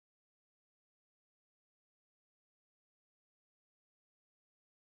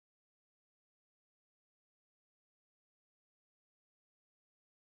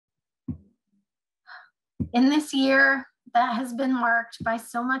In this year that has been marked by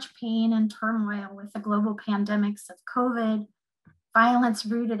so much pain and turmoil with the global pandemics of COVID, violence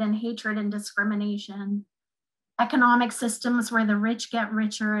rooted in hatred and discrimination, economic systems where the rich get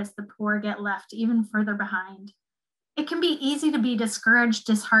richer as the poor get left even further behind, it can be easy to be discouraged,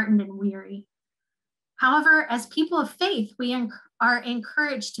 disheartened, and weary. However, as people of faith, we are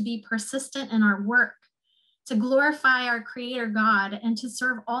encouraged to be persistent in our work, to glorify our Creator God, and to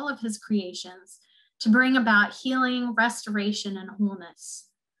serve all of His creations, to bring about healing, restoration, and wholeness.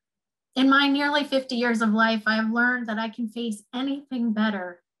 In my nearly 50 years of life, I have learned that I can face anything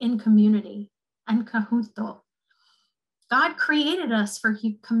better in community and conjunto. God created us for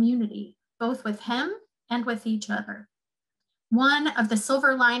community, both with Him and with each other. One of the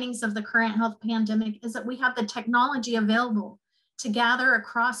silver linings of the current health pandemic is that we have the technology available to gather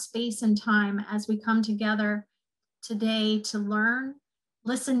across space and time as we come together today to learn,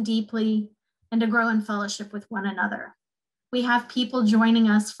 listen deeply, and to grow in fellowship with one another. We have people joining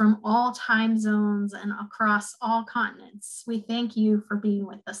us from all time zones and across all continents. We thank you for being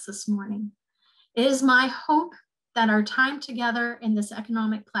with us this morning. It is my hope that our time together in this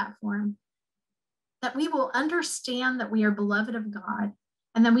economic platform, that we will understand that we are beloved of God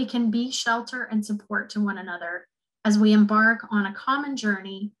and that we can be shelter and support to one another as we embark on a common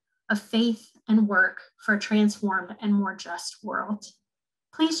journey of faith and work for a transformed and more just world.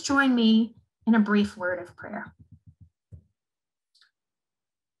 Please join me in a brief word of prayer.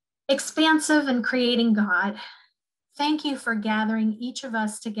 Expansive and creating God, thank you for gathering each of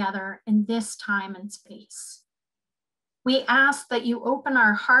us together in this time and space. We ask that you open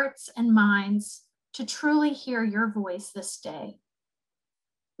our hearts and minds to truly hear your voice this day.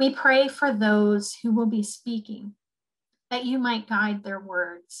 We pray for those who will be speaking, that you might guide their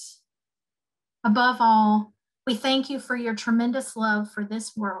words. Above all, we thank you for your tremendous love for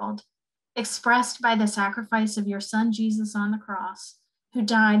this world, expressed by the sacrifice of your Son, Jesus, on the cross, who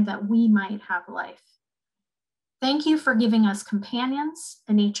died that we might have life. Thank you for giving us companions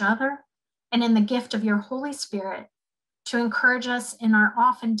in each other and in the gift of your Holy Spirit to encourage us in our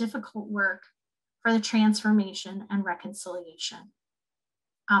often difficult work for the transformation and reconciliation.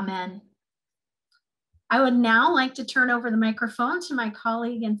 Amen. I would now like to turn over the microphone to my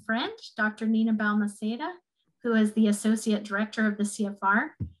colleague and friend, Dr. Nina Balmaceda, who is the Associate Director of the CFR.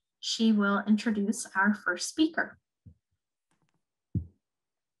 She will introduce our first speaker.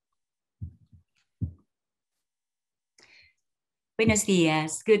 Buenos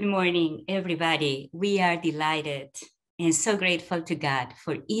dias. Good morning, everybody. We are delighted and so grateful to God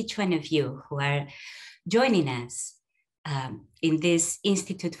for each one of you who are joining us in this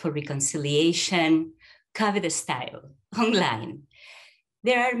Institute for Reconciliation, COVID style, online.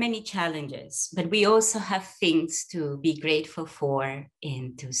 There are many challenges, but we also have things to be grateful for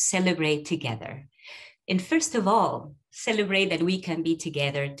and to celebrate together. And first of all, celebrate that we can be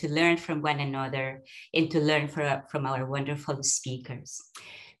together to learn from one another and to learn from our wonderful speakers.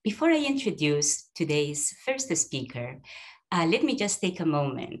 Before I introduce today's first speaker, let me just take a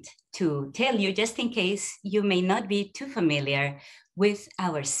moment to tell you, just in case you may not be too familiar with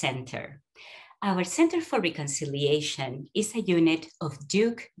our center. Our Center for Reconciliation is a unit of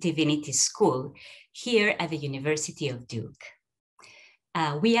Duke Divinity School here at the University of Duke.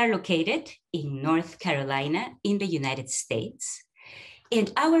 We are located in North Carolina in the United States,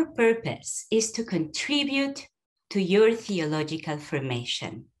 and our purpose is to contribute to your theological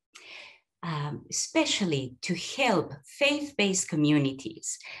formation, especially to help faith-based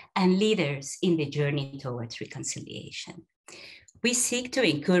communities and leaders in the journey towards reconciliation. We seek to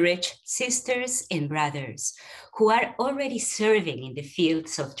encourage sisters and brothers who are already serving in the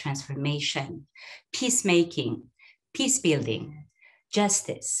fields of transformation, peacemaking, peace building,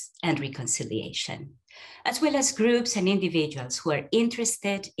 justice, and reconciliation, as well as groups and individuals who are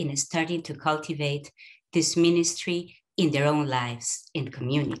interested in starting to cultivate this ministry in their own lives and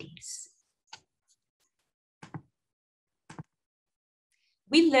communities.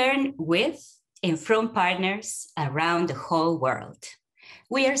 We learn with and from partners around the whole world.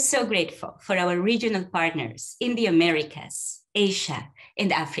 We are so grateful for our regional partners in the Americas, Asia,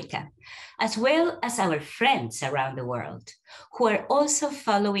 and Africa, as well as our friends around the world who are also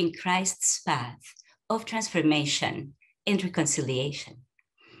following Christ's path of transformation and reconciliation.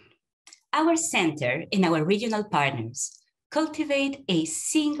 Our center and our regional partners cultivate a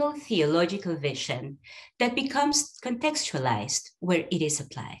single theological vision that becomes contextualized where it is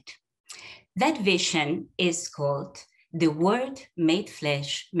applied. That vision is called the Word Made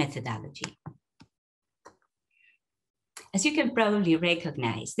Flesh methodology. As you can probably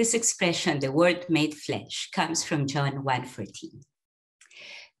recognize, this expression, the Word Made Flesh, comes from John 1:14.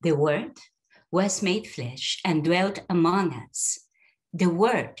 The Word was made flesh and dwelt among us. The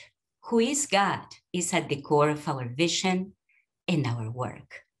Word, who is God, is at the core of our vision and our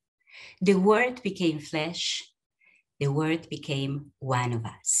work. The Word became flesh. The Word became one of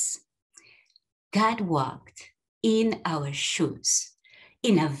us. God walked in our shoes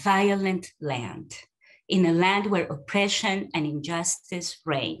in a violent land, in a land where oppression and injustice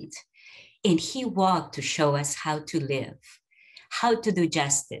reigned. And he walked to show us how to live, how to do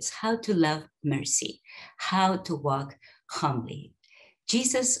justice, how to love mercy, how to walk humbly.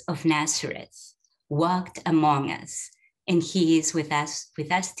 Jesus of Nazareth walked among us, and he is with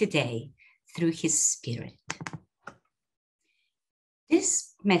us today through his Spirit.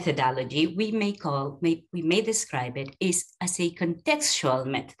 This methodology we may describe it as a contextual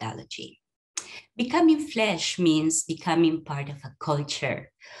methodology. Becoming flesh means becoming part of a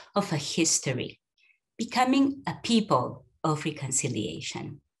culture, of a history, becoming a people of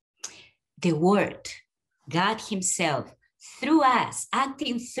reconciliation. The Word, God himself, through us,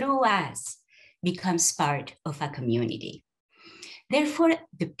 acting through us, becomes part of a community. Therefore,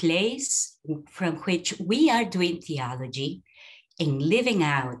 the place from which we are doing theology and living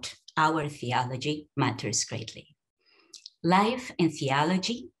out our theology matters greatly. Life and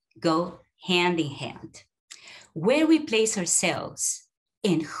theology go hand in hand. Where we place ourselves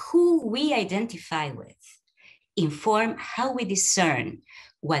and who we identify with inform how we discern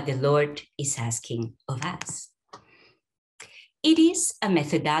what the Lord is asking of us. It is a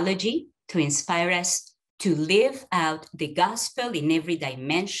methodology to inspire us to live out the gospel in every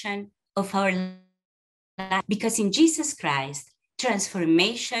dimension of our life, because in Jesus Christ,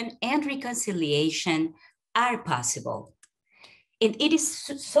 transformation and reconciliation are possible. And it is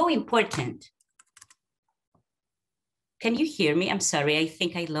so important. Can you hear me? I'm sorry, I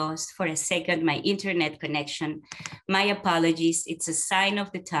think I lost for a second my internet connection. My apologies, it's a sign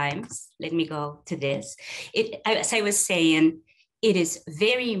of the times. Let me go to this. As I was saying, it is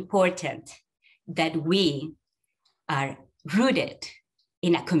very important that we are rooted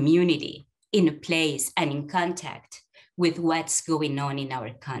in a community, in a place, and in contact with what's going on in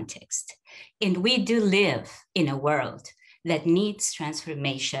our context. And we do live in a world that needs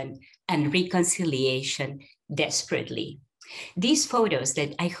transformation and reconciliation desperately. These photos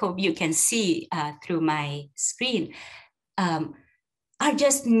that I hope you can see through my screen are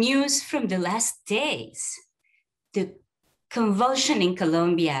just news from the last days. The convulsion in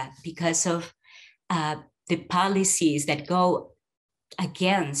Colombia because of the policies that go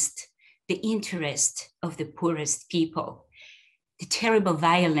against the interest of the poorest people, the terrible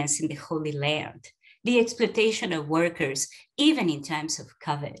violence in the Holy Land, the exploitation of workers, even in times of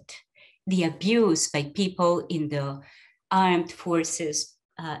COVID, the abuse by people in the armed forces,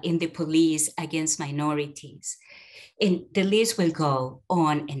 in the police against minorities. And the list will go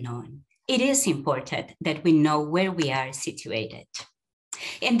on and on. It is important that we know where we are situated.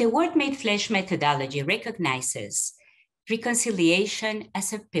 And the Word Made Flesh methodology recognizes reconciliation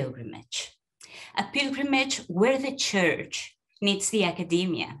as a pilgrimage where the church needs the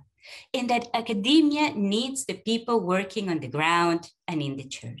academia, and that academia needs the people working on the ground and in the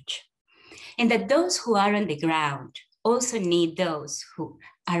church. And that those who are on the ground also need those who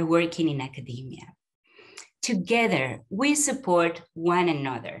are working in academia. Together, we support one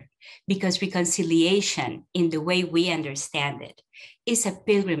another because reconciliation, in the way we understand it, is a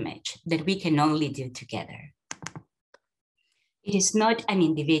pilgrimage that we can only do together. It is not an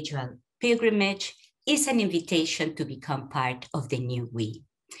individual pilgrimage, it's an invitation to become part of the new we.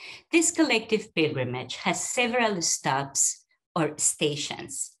 This collective pilgrimage has several stops or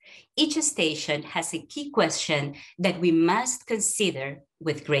stations. Each station has a key question that we must consider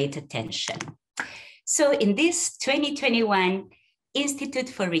with great attention. So in this 2021 Institute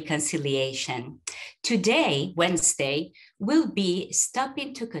for Reconciliation, today, Wednesday, we'll be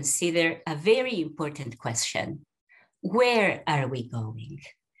stopping to consider a very important question. Where are we going?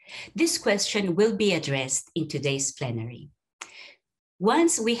 This question will be addressed in today's plenary.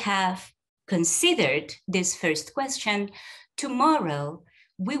 Once we have considered this first question, tomorrow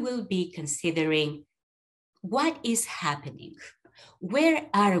we will be considering what is happening, where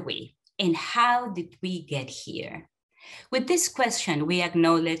are we, and how did we get here? With this question, we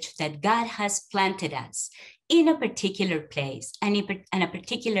acknowledge that God has planted us in a particular place and in a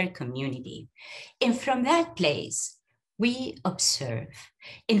particular community. And from that place, we observe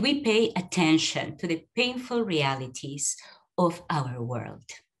and we pay attention to the painful realities of our world.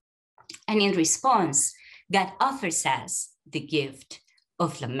 And in response, God offers us the gift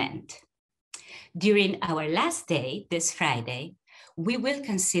of lament. During our last day, this Friday, we will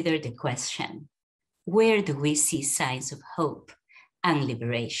consider the question, where do we see signs of hope and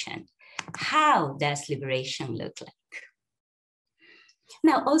liberation? How does liberation look like?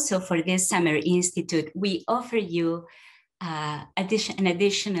 Now, also for this Summer Institute, we offer you an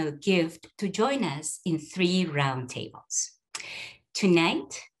additional gift to join us in 3 roundtables.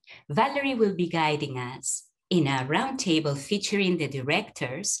 Tonight, Valerie will be guiding us in a roundtable featuring the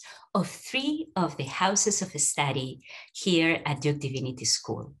directors of 3 of the houses of study here at Duke Divinity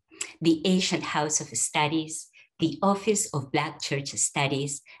School: the Asian House of Studies, the Office of Black Church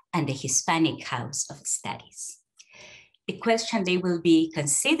Studies, and the Hispanic House of Studies. The question they will be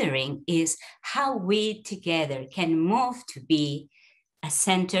considering is how we together can move to be a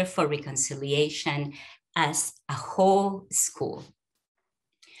center for reconciliation as a whole school.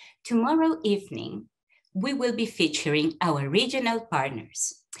 Tomorrow evening, we will be featuring our regional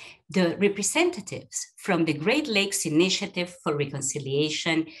partners, the representatives from the Great Lakes Initiative for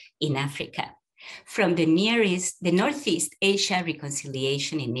Reconciliation in Africa, from the Northeast Asia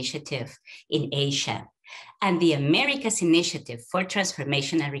Reconciliation Initiative in Asia, and the Americas Initiative for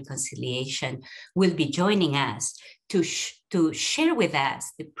Transformation and Reconciliation will be joining us to share with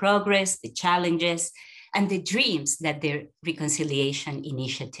us the progress, the challenges, and the dreams that their reconciliation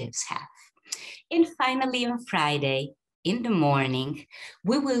initiatives have. And finally, on Friday in the morning,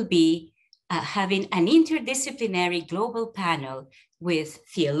 we will be having an interdisciplinary global panel with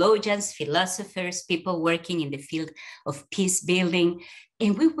theologians, philosophers, people working in the field of peace building,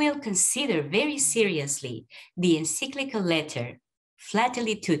 and we will consider very seriously the encyclical letter,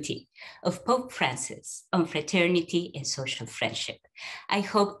 Frattelli Tutti, of Pope Francis on fraternity and social friendship. I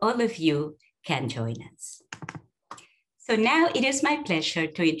hope all of you can join us. So now it is my pleasure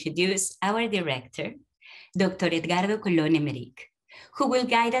to introduce our director, Dr. Edgardo Colón-Emeric, who will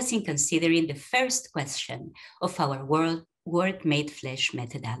guide us in considering the first question of our Word Made Flesh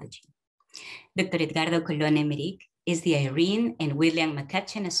methodology. Dr. Edgardo Colón-Emeric is the Irene and William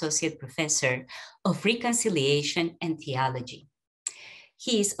McCutcheon Associate Professor of Reconciliation and Theology.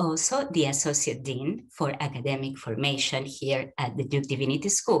 He is also the Associate Dean for Academic Formation here at the Duke Divinity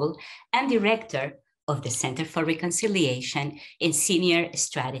School and Director of the Center for Reconciliation and Senior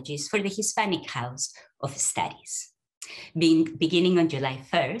Strategies for the Hispanic House of Studies. Beginning on July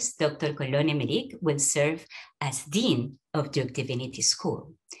 1st, Dr. Colón-Emeric will serve as Dean of Duke Divinity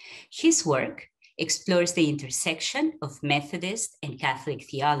School. His work explores the intersection of Methodist and Catholic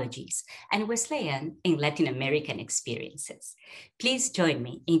theologies and Wesleyan and Latin American experiences. Please join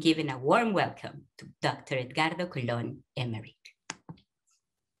me in giving a warm welcome to Dr. Edgardo Colón-Emeric.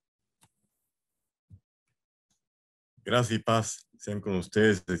 Gracias y paz sean con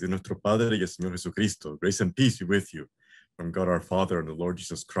ustedes desde nuestro Padre y el Señor Jesucristo. Grace and peace be with you from God our Father and the Lord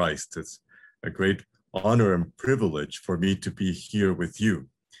Jesus Christ. It's a great honor and privilege for me to be here with you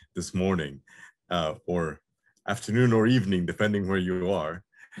this morning, or afternoon or evening, depending where you are,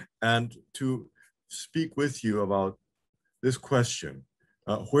 and to speak with you about this question,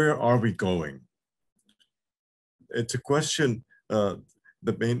 where are we going? It's a question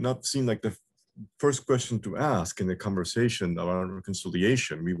that may not seem like the first question to ask in a conversation around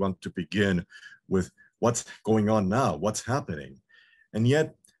reconciliation. We want to begin with what's going on now, what's happening. And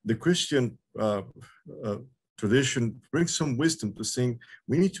yet the Christian tradition brings some wisdom to saying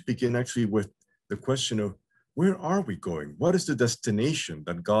we need to begin actually with the question of where are we going? What is the destination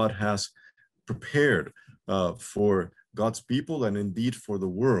that God has prepared for God's people and indeed for the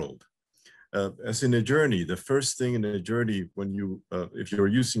world? As in a journey, the first thing in a journey when you, if you're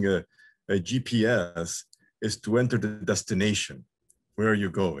using a GPS, is to enter the destination. Where are you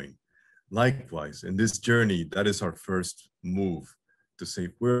going? Likewise, in this journey, that is our first move to say,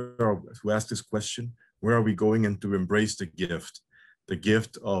 to ask this question, where are we going, and to embrace the gift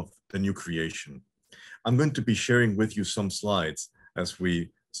of the new creation. I'm going to be sharing with you some slides as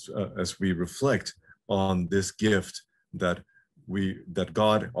we reflect on this gift that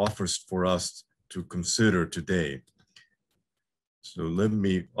God offers for us to consider today. So let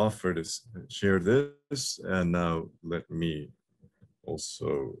me share this, and now let me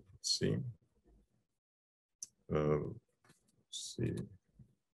also see. This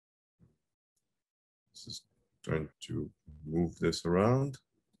is trying to move this around.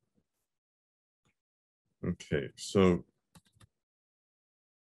 Okay, so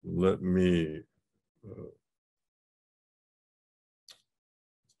let me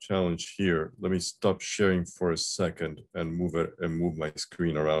challenge here. Let me stop sharing for a second and move my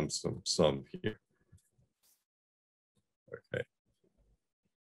screen around some here. Okay.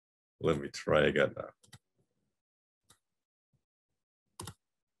 Let me try again now.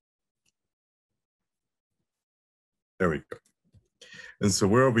 There we go. And so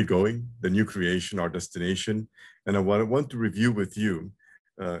where are we going? The new creation, our destination. And what I want to review with you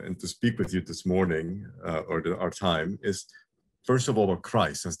and to speak with you this morning, our time, is first of all about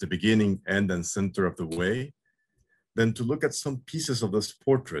Christ as the beginning, end, and center of the way. Then to look at some pieces of this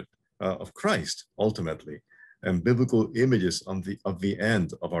portrait of Christ, ultimately, and biblical images of the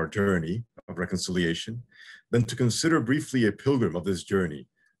end of our journey of reconciliation. Then to consider briefly a pilgrim of this journey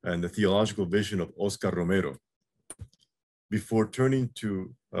and the theological vision of Oscar Romero, before turning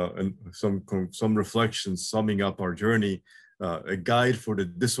to some reflections summing up our journey, a guide for the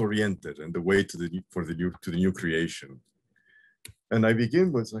disoriented and the way to the new creation. And I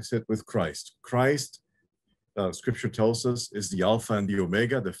begin with, as I said, with Christ. Christ, Scripture tells us, is the Alpha and the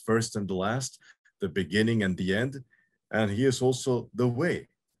Omega, the first and the last, the beginning and the end, and he is also the way.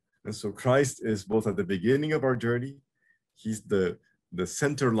 And so Christ is both at the beginning of our journey, he's the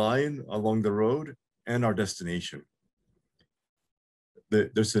center line along the road, and our destination.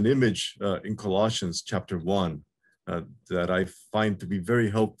 There's an image in Colossians chapter 1 that I find to be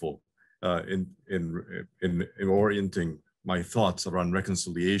very helpful in orienting my thoughts around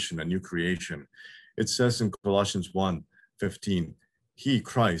reconciliation and new creation. It says in Colossians 1:15, he,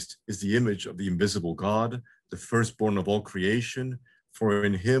 Christ, is the image of the invisible God, the firstborn of all creation, for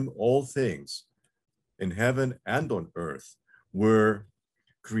in him all things, in heaven and on earth, were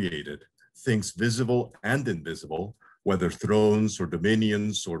created, things visible and invisible, whether thrones or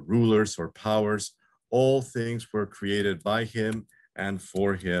dominions or rulers or powers, all things were created by him and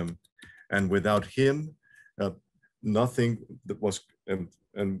for him, and without him, nothing that was,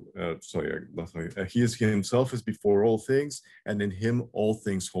 he is himself is before all things, and in him all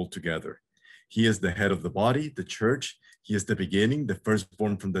things hold together. He is the head of the body, the church. He is the beginning, the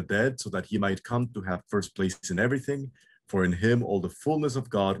firstborn from the dead, so that he might come to have first place in everything. For in him all the fullness of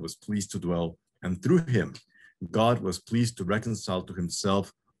God was pleased to dwell, and through him God was pleased to reconcile to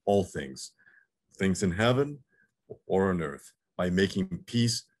himself all things, things in heaven or on earth, by making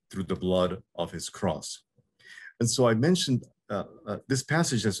peace through the blood of his cross. And so I mentioned this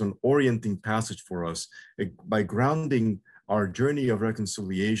passage as an orienting passage for us by grounding our journey of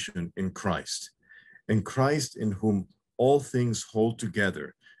reconciliation in Christ in whom all things hold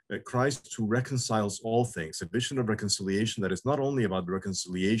together, Christ who reconciles all things, a vision of reconciliation that is not only about the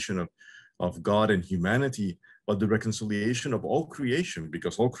reconciliation of God and humanity, but the reconciliation of all creation,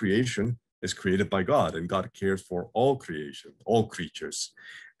 because all creation is created by God, and God cares for all creation, all creatures.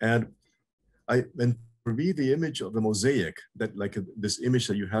 And for me, the image of the mosaic, that like this image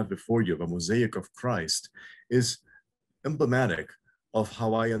that you have before you of a mosaic of Christ, is emblematic of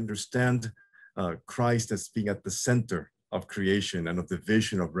how I understand Christ as being at the center of creation and of the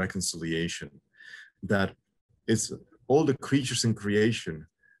vision of reconciliation. That it's all the creatures in creation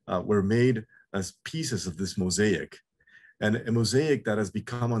were made as pieces of this mosaic, and a mosaic that has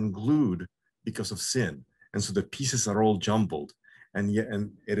become unglued because of sin. And so the pieces are all jumbled. And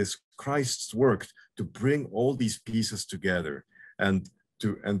it is Christ's work to bring all these pieces together and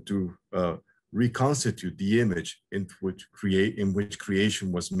to reconstitute the image in which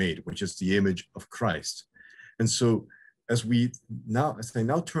creation was made, which is the image of Christ. And so as I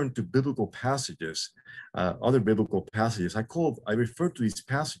now turn to biblical passages, other biblical passages, I refer to these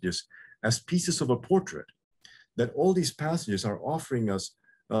passages as pieces of a portrait, that all these passages are offering us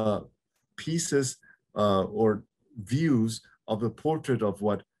pieces or views of the portrait of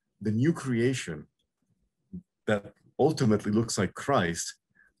what the new creation that ultimately looks like Christ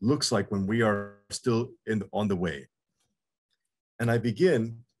looks like when we are still on the way. And I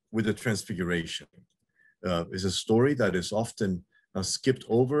begin with the Transfiguration. It's a story that is often skipped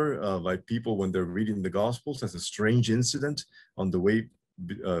over by people when they're reading the Gospels as a strange incident on the way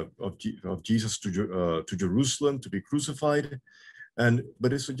of Jesus to Jerusalem to be crucified.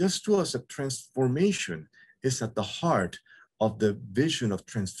 But it suggests to us that transformation is at the heart of the vision of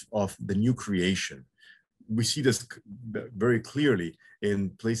the new creation. We see this very clearly in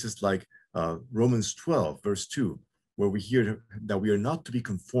places like Romans 12, verse 2, where we hear that we are not to be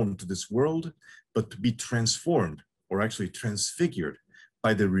conformed to this world, but to be transformed, or actually transfigured,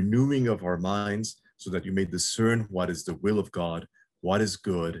 by the renewing of our minds, so that you may discern what is the will of God, what is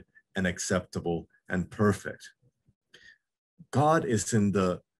good and acceptable and perfect. God is in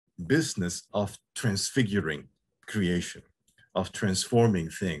the business of transfiguring creation, of transforming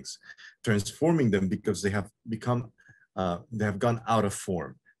things, transforming them because they have gone out of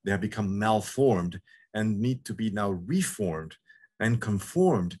form. They have become malformed and need to be now reformed and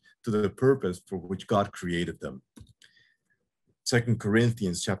conformed to the purpose for which God created them. 2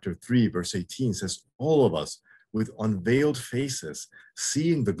 Corinthians chapter 3, verse 18 says, all of us with unveiled faces,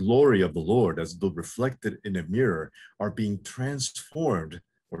 seeing the glory of the Lord as though reflected in a mirror, are being transformed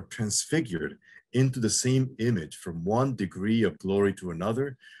or transfigured into the same image from one degree of glory to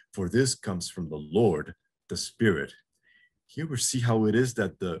another, for this comes from the Lord, the Spirit. Here we see how it is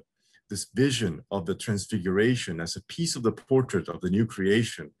that this vision of the transfiguration as a piece of the portrait of the new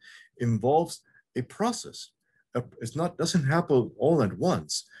creation involves a process. Doesn't happen all at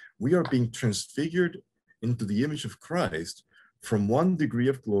once. We are being transfigured into the image of Christ from one degree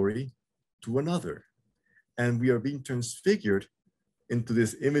of glory to another. And we are being transfigured into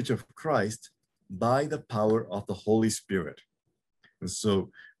this image of Christ by the power of the Holy Spirit. And so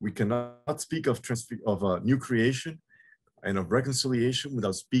we cannot speak of a new creation and of reconciliation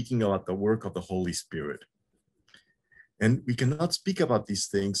without speaking about the work of the Holy Spirit. And we cannot speak about these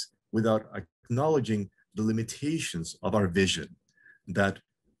things without acknowledging the limitations of our vision, that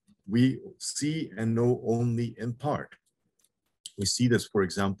we see and know only in part. We see this, for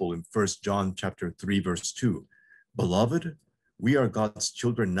example, in 1 John chapter 3, verse 2. Beloved, we are God's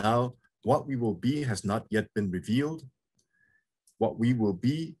children now. What we will be has not yet been revealed. What we will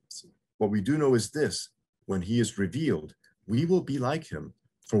be, what we do know is this: when he is revealed, we will be like him,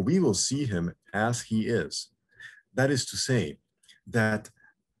 for we will see him as he is. That is to say, that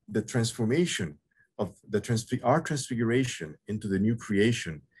the transformation of our transfiguration into the new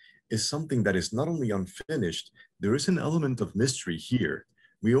creation is something that is not only unfinished, there is an element of mystery here.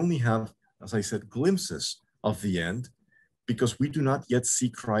 We only have, as I said, glimpses of the end, because we do not yet see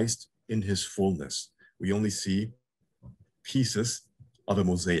Christ in his fullness. We only see pieces of a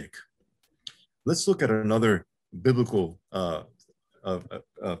mosaic. Let's look at another biblical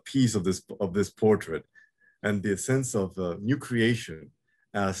piece of this portrait, and the sense of new creation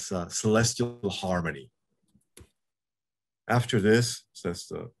as celestial harmony. After this, says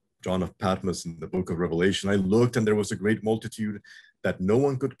John of Patmos in the book of Revelation, I looked, and there was a great multitude that no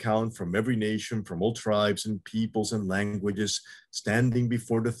one could count, from every nation, from all tribes and peoples and languages, standing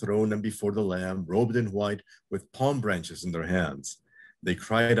before the throne and before the Lamb, robed in white, with palm branches in their hands. They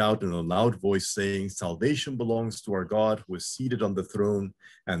cried out in a loud voice, saying, Salvation belongs to our God, who is seated on the throne,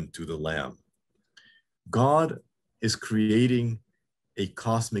 and to the Lamb. God is creating a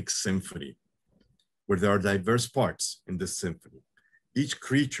cosmic symphony where there are diverse parts in this symphony. Each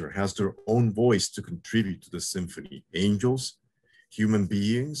creature has their own voice to contribute to the symphony. Angels, human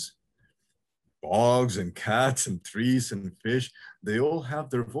beings, dogs and cats and trees and fish, they all have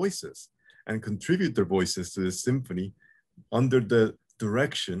their voices and contribute their voices to the symphony under the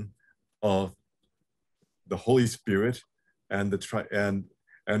direction of the Holy Spirit and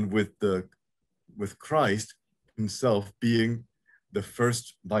with Christ himself being the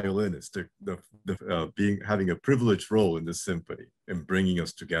first violinist, having a privileged role in the symphony and bringing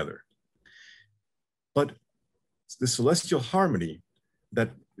us together. But the celestial harmony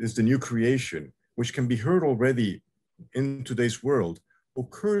that is the new creation, which can be heard already in today's world,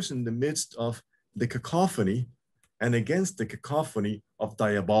 occurs in the midst of the cacophony and against the cacophony of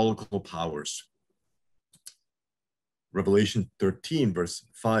diabolical powers. Revelation 13, verse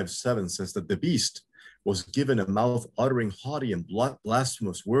 5-7 says that the beast was given a mouth uttering haughty and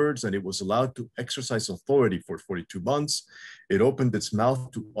blasphemous words, and it was allowed to exercise authority for 42 months. It opened its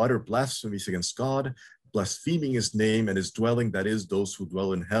mouth to utter blasphemies against God, blaspheming his name and his dwelling, that is, those who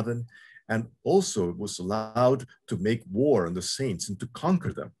dwell in heaven. And also it was allowed to make war on the saints and to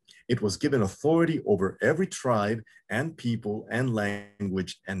conquer them. It was given authority over every tribe and people and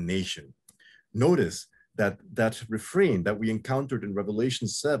language and nation. Notice that refrain that we encountered in Revelation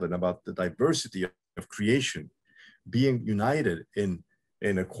 7 about the diversity of creation being united in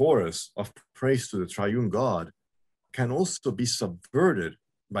a chorus of praise to the triune God can also be subverted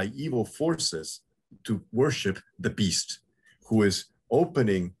by evil forces to worship the beast, who is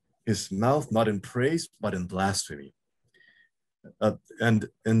opening his mouth not in praise but in blasphemy. And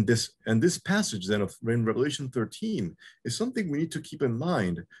this passage then in Revelation 13 is something we need to keep in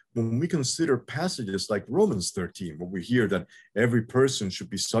mind when we consider passages like Romans 13, where we hear that every person should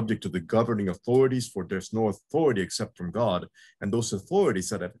be subject to the governing authorities, for there's no authority except from God, and those authorities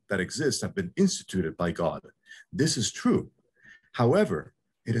that exist have been instituted by God. This is true. However,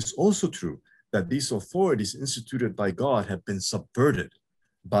 it is also true that these authorities instituted by God have been subverted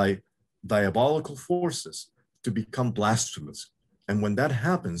by diabolical forces to become blasphemous. And when that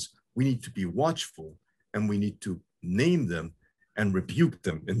happens, we need to be watchful, and we need to name them and rebuke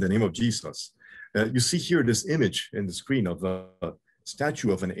them in the name of Jesus. You see here this image in the screen of a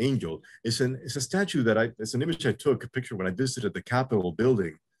statue of an angel. It's a statue it's an image I took a picture when I visited the Capitol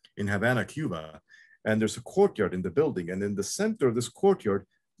building in Havana, Cuba. And there's a courtyard in the building. And in the center of this courtyard,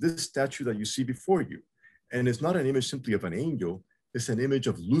 this statue that you see before you. And it's not an image simply of an angel, it's an image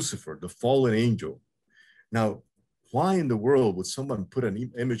of Lucifer, the fallen angel. Now, Why in the world would someone put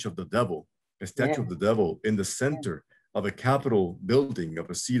an image of the devil, a statue of the devil, in the center of a Capitol building, of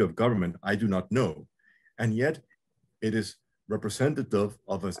a seat of government? I do not know. And yet it is representative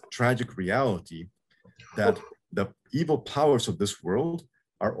of a tragic reality that the evil powers of this world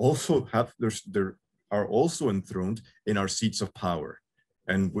are also enthroned in our seats of power.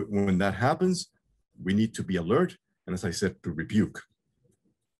 And when that happens, we need to be alert, and as I said, to rebuke.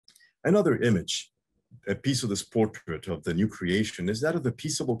 Another image, a piece of this portrait of the new creation, is that of the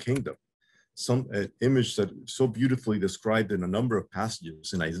peaceable kingdom. An image that so beautifully described in a number of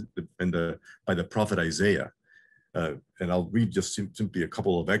passages by the prophet Isaiah. And I'll read just simply a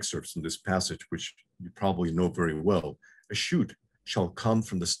couple of excerpts from this passage, which you probably know very well. A shoot shall come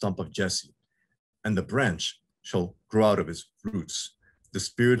from the stump of Jesse, and the branch shall grow out of his roots. The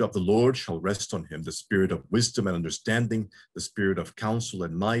Spirit of the Lord shall rest on him, the Spirit of wisdom and understanding, the Spirit of counsel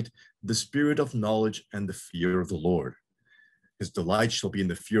and might, the Spirit of knowledge and the fear of the Lord. His delight shall be in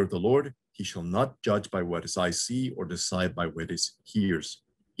the fear of the Lord. He shall not judge by what his eyes see, or decide by what his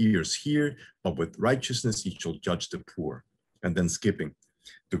ears hear, but with righteousness he shall judge the poor. And then skipping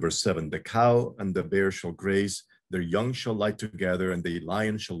to verse 7, the cow and the bear shall graze, their young shall lie together, and the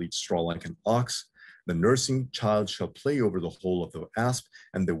lion shall eat straw like an ox. The nursing child shall play over the hole of the asp,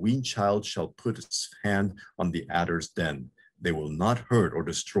 and the weaned child shall put its hand on the adder's den. They will not hurt or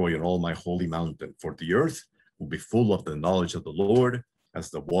destroy in all my holy mountain, for the earth will be full of the knowledge of the Lord as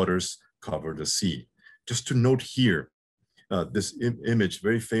the waters cover the sea. Just to note here, this image,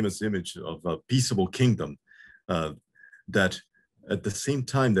 very famous image of a peaceable kingdom, that at the same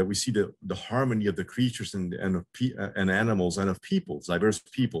time that we see the harmony of the creatures and animals and of peoples, diverse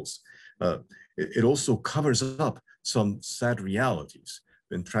peoples, it also covers up some sad realities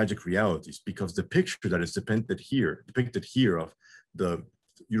and tragic realities, because the picture that is depicted here of the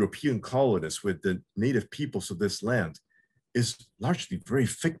European colonists with the native peoples of this land is largely very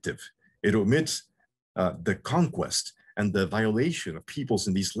fictive. It omits the conquest and the violation of peoples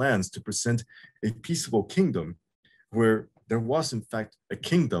in these lands to present a peaceable kingdom where there was in fact a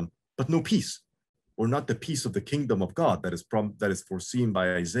kingdom, but no peace, or not the peace of the kingdom of God that is foreseen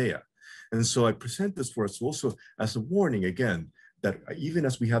by Isaiah. And so I present this for us also as a warning again, that even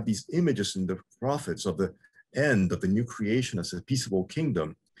as we have these images in the prophets of the end of the new creation as a peaceable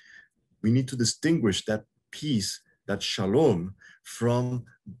kingdom, we need to distinguish that peace, that shalom, from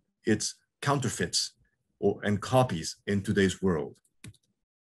its counterfeits and copies in today's world.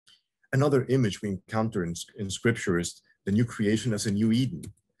 Another image we encounter in scripture is the new creation as a new Eden,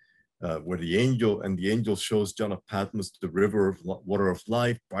 where the angel shows John of Patmos the river of water of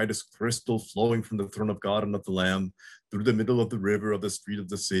life, bright as crystal, flowing from the throne of God and of the Lamb, through the middle of the river of the street of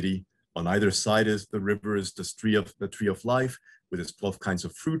the city. On either side is the river is the tree of life, with its 12 kinds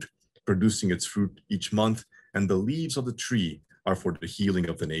of fruit, producing its fruit each month, and the leaves of the tree are for the healing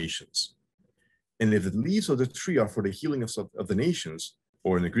of the nations. And if the leaves of the tree are for the healing of the nations,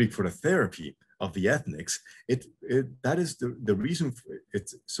 or in the Greek for the therapy of the ethnics, that is the reason.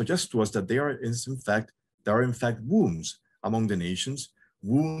 It suggests to us that there are in fact wounds among the nations,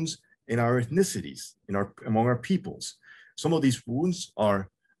 wounds in our ethnicities, among our peoples. Some of these wounds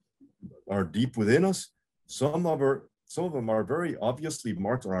are deep within us. Some of them are very obviously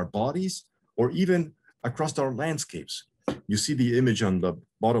marked on our bodies, or even across our landscapes. You see the image on the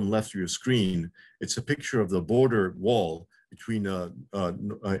bottom left of your screen. It's a picture of the border wall between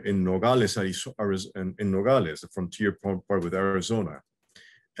in Nogales, the frontier part with Arizona.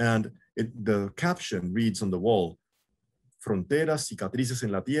 And the caption reads on the wall, "Fronteras, cicatrices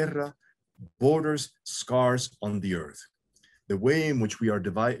en la tierra, borders, scars on the earth." The way in which we are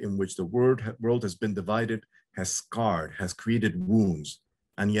divided, in which the world has been divided, has scarred, has created wounds.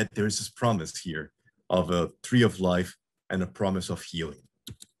 And yet there is this promise here of a tree of life and a promise of healing.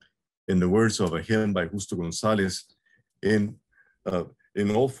 In the words of a hymn by Justo Gonzalez, in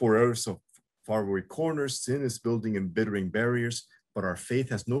all 4 areas of faraway corners, sin is building embittering barriers, but our faith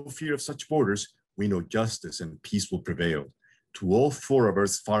has no fear of such borders. We know justice and peace will prevail. To all 4 of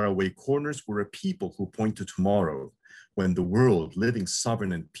Earth's faraway corners, we're a people who point to tomorrow, when the world, living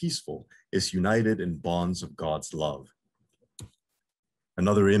sovereign and peaceful, is united in bonds of God's love.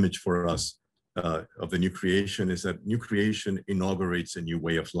 Another image for us of the new creation is that new creation inaugurates a new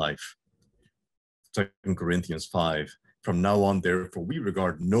way of life. 2 Corinthians 5, "From now on, therefore, we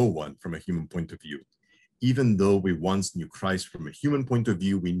regard no one from a human point of view. Even though we once knew Christ from a human point of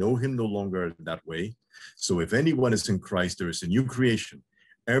view, we know him no longer that way. So if anyone is in Christ, there is a new creation.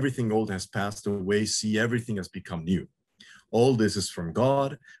 Everything old has passed away. See, everything has become new. All this is from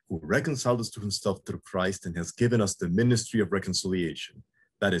God, who reconciled us to himself through Christ and has given us the ministry of reconciliation.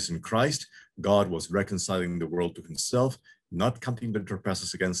 That is, in Christ, God was reconciling the world to himself, not counting their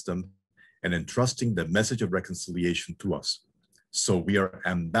trespasses against them, and entrusting the message of reconciliation to us. So we are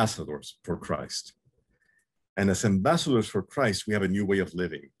ambassadors for Christ. And as ambassadors for Christ, we have a new way of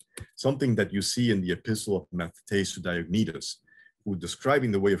living, something that you see in the epistle of Matthias to Diognetus, who,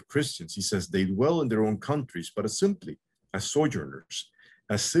 describing the way of Christians, he says, they dwell in their own countries, but as simply as sojourners.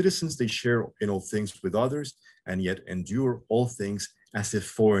 As citizens, they share in all things with others, and yet endure all things as if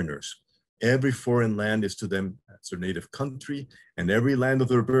foreigners. Every foreign land is to them as their native country, and every land of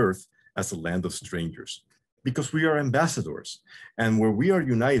their birth as a land of strangers. Because we are ambassadors, and where we are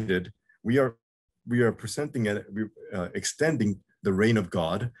united, we are presenting and extending the reign of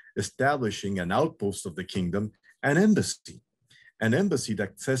God, establishing an outpost of the kingdom, an embassy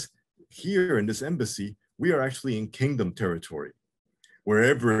that says, here in this embassy, we are actually in kingdom territory,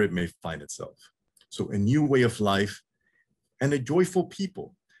 wherever it may find itself. So a new way of life and a joyful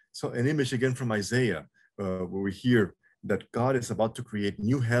people. So an image again from Isaiah, where we hear that God is about to create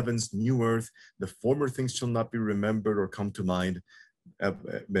new heavens, new earth. The former things shall not be remembered or come to mind.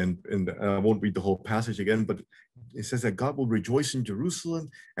 And I won't read the whole passage again, but it says that God will rejoice in Jerusalem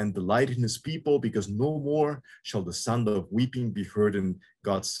and delight in his people, because no more shall the sound of weeping be heard in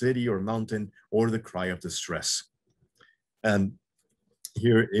God's city or mountain, or the cry of distress. And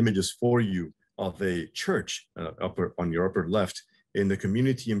here images for you of a church on your upper left in the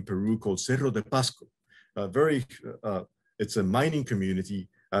community in Peru called Cerro de Pasco. It's a mining community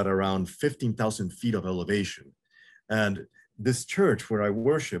at around 15,000 feet of elevation. And this church where I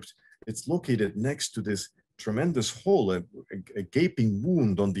worshiped, it's located next to this tremendous hole, a gaping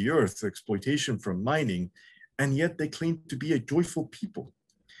wound on the earth, exploitation from mining, and yet they claim to be a joyful people.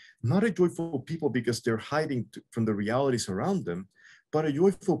 Not a joyful people because they're hiding from the realities around them, but a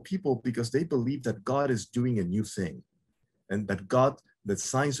joyful people because they believe that God is doing a new thing, and that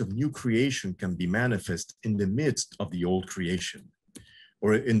signs of new creation can be manifest in the midst of the old creation.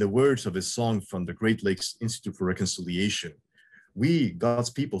 Or in the words of a song from the Great Lakes Institute for Reconciliation, we, God's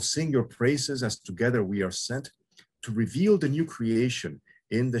people, sing your praises as together we are sent to reveal the new creation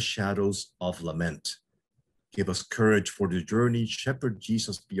in the shadows of lament. Give us courage for the journey. Shepherd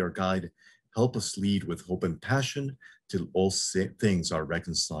Jesus, be our guide. Help us lead with hope and passion till all things are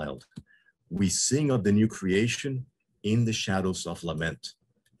reconciled. We sing of the new creation in the shadows of lament.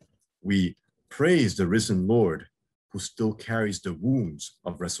 We praise the risen Lord who still carries the wounds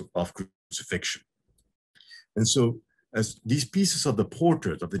of crucifixion. And so, as these pieces of the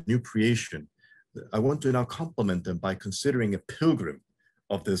portrait of the new creation, I want to now complement them by considering a pilgrim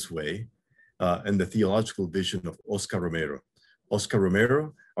of this way and the theological vision of Oscar Romero. Oscar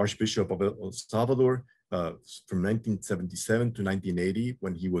Romero, Archbishop of El Salvador, from 1977 to 1980,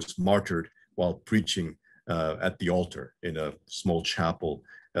 when he was martyred while preaching at the altar in a small chapel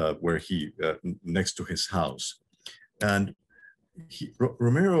where he, next to his house. And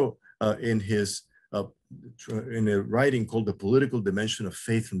Romero, in a writing called The Political Dimension of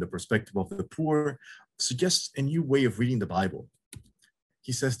Faith from the Perspective of the Poor, suggests a new way of reading the Bible.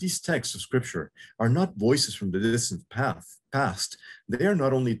 He says these texts of scripture are not voices from the distant past. They are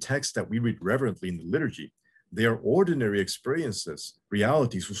not only texts that we read reverently in the liturgy. They are ordinary experiences,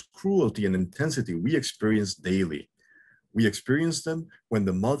 realities whose cruelty and intensity we experience daily. We experience them when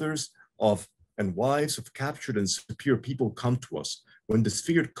the mothers of and wives of captured and superior people come to us, when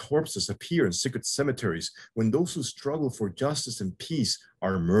disfigured corpses appear in secret cemeteries, when those who struggle for justice and peace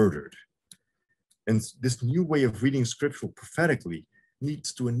are murdered. And this new way of reading scripture prophetically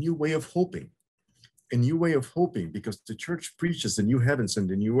leads to a new way of hoping. A new way of hoping because the church preaches the new heavens and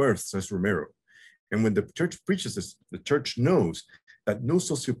the new earth, says Romero. And when the church preaches this, the church knows that no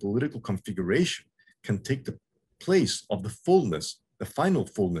sociopolitical configuration can take the place of the fullness, the final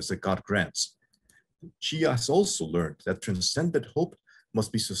fullness that God grants. She has also learned that transcendent hope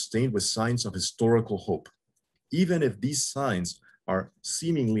must be sustained with signs of historical hope, even if these signs are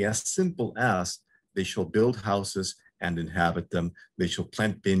seemingly as simple as they shall build houses and inhabit them, they shall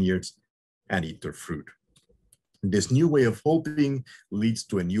plant vineyards and eat their fruit. This new way of hoping leads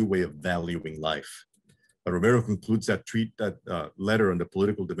to a new way of valuing life. Romero concludes that letter on the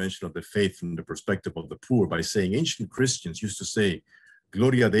political dimension of the faith from the perspective of the poor by saying ancient Christians used to say,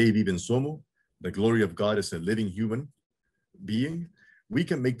 Gloria Dei vivens homo, the glory of God is a living human being. We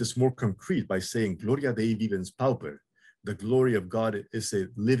can make this more concrete by saying Gloria Dei vivens pauper, the glory of God is a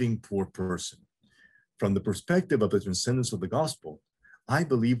living poor person. From the perspective of the transcendence of the gospel, I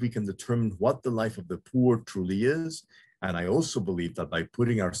believe we can determine what the life of the poor truly is. And I also believe that by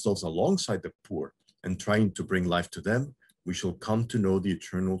putting ourselves alongside the poor and trying to bring life to them, we shall come to know the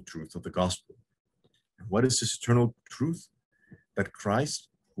eternal truth of the gospel. And what is this eternal truth? That Christ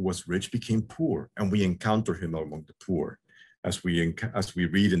who was rich became poor, and we encounter him among the poor, as we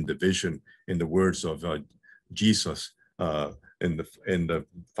read in the vision, in the words of Jesus about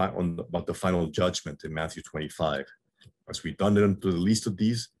the final judgment in Matthew 25. As we've done it unto the least of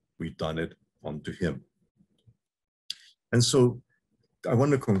these, we've done it unto him. And so I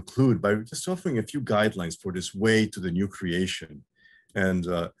want to conclude by just offering a few guidelines for this way to the new creation, and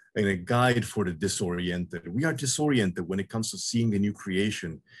a guide for the disoriented. We are disoriented when it comes to seeing the new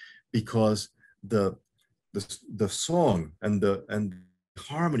creation, because the song and the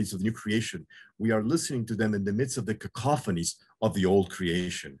harmonies of the new creation, we are listening to them in the midst of the cacophonies of the old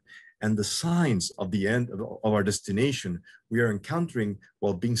creation. And the signs of the end of our destination, we are encountering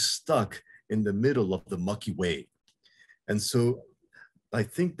while being stuck in the middle of the mucky way. And so I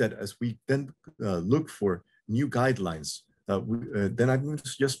think that as we then look for new guidelines, then I'm going to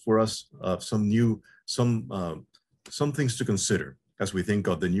suggest for us some things to consider as we think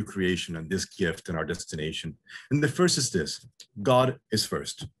of the new creation and this gift and our destination. And the first is this: God is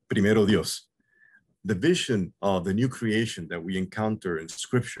first. Primero Dios. The vision of the new creation that we encounter in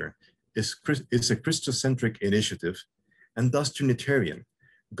Scripture is a Christocentric initiative, and thus Trinitarian.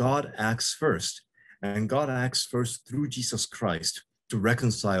 God acts first, and God acts first through Jesus Christ to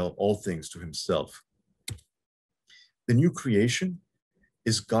reconcile all things to himself. The new creation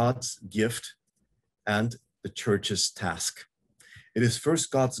is God's gift and the church's task. It is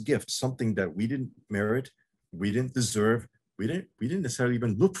first God's gift, something that we didn't merit, we didn't deserve, we didn't necessarily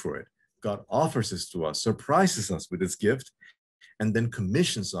even look for it. God offers this to us, surprises us with this gift, and then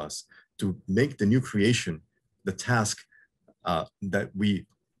commissions us to make the new creation the task that we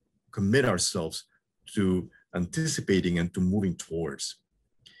commit ourselves to anticipating and to moving towards.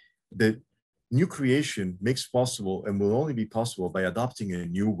 The new creation makes possible and will only be possible by adopting a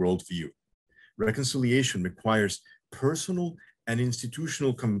new worldview. Reconciliation requires personal and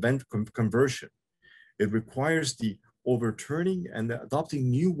institutional conversion. It requires the overturning and adopting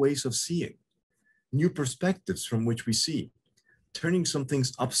new ways of seeing, new perspectives from which we see, turning some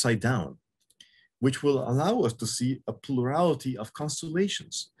things upside down, which will allow us to see a plurality of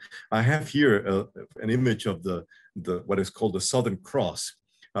constellations. I have here an image of the what is called the Southern Cross.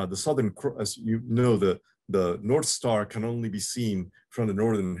 The Southern Cross, as you know, the North Star can only be seen from the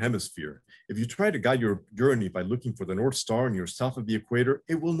Northern Hemisphere. If you try to guide your journey by looking for the North Star and you're south of the equator,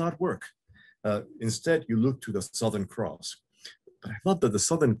 it will not work. Instead, you look to the Southern Cross. But I thought that the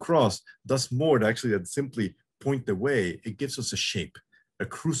Southern Cross does more to actually than simply point the way. It gives us a shape, a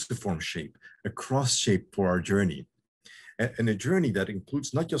cruciform shape, a cross shape for our journey. And a journey that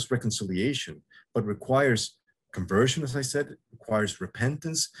includes not just reconciliation, but requires conversion, as I said, requires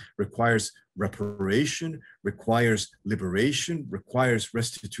repentance, requires reparation, requires liberation, requires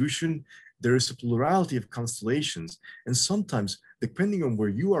restitution. There is a plurality of constellations. And sometimes, depending on where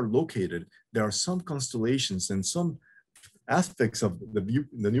you are located, there are some constellations and some aspects of the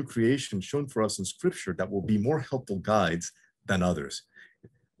new creation shown for us in Scripture that will be more helpful guides than others.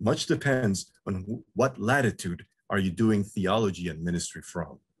 Much depends on what latitude are you doing theology and ministry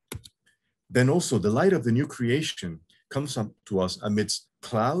from. Then also the light of the new creation comes up to us amidst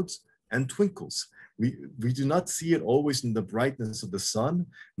clouds and twinkles. We do not see it always in the brightness of the sun.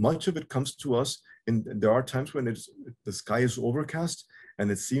 Much of it comes to us, and there are times when the sky is overcast and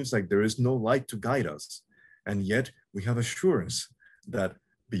it seems like there is no light to guide us. And yet we have assurance that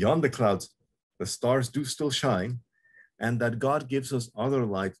beyond the clouds, the stars do still shine, and that God gives us other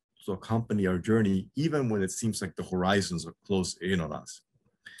light to accompany our journey, even when it seems like the horizons are close in on us.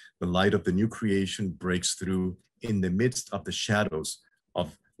 The light of the new creation breaks through in the midst of the shadows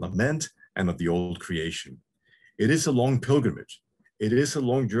of lament and of the old creation. It is a long pilgrimage. It is a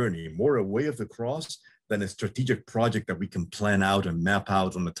long journey, more a way of the cross than a strategic project that we can plan out and map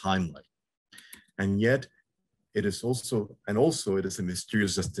out on a timeline. And yet, it is also it is a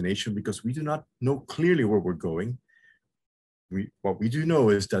mysterious destination because we do not know clearly where we're going. What we do know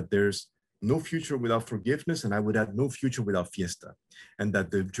is that there's no future without forgiveness, and I would add no future without fiesta, and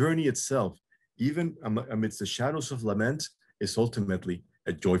that the journey itself, even amidst the shadows of lament, is ultimately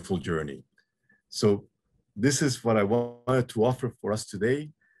a joyful journey. So this is what I wanted to offer for us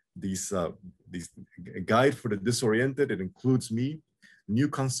today. These guide for the disoriented. It includes me, new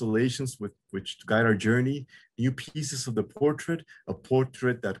constellations with which to guide our journey, new pieces of the portrait, a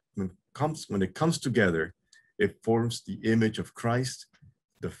portrait that when it comes together, it forms the image of Christ,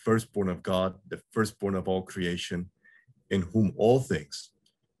 the firstborn of God, the firstborn of all creation, in whom all things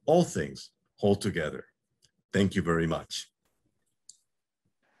hold together. Thank you very much.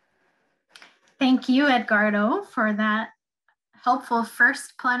 Thank you, Edgardo, for that helpful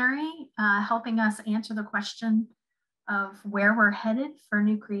first plenary, helping us answer the question of where we're headed for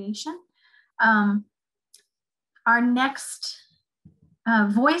new creation. Our next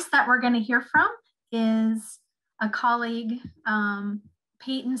voice that we're going to hear from is a colleague,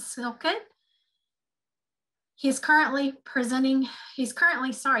 Payton Silket. He's currently pursuing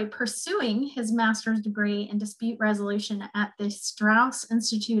his master's degree in dispute resolution at the Strauss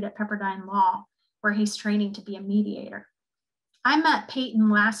Institute at Pepperdine Law, where he's training to be a mediator. I met Payton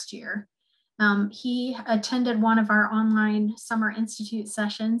last year. He attended one of our online Summer Institute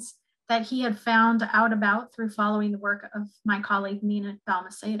sessions that he had found out about through following the work of my colleague, Nina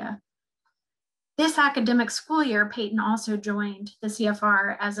Balmaceda. This academic school year, Payton also joined the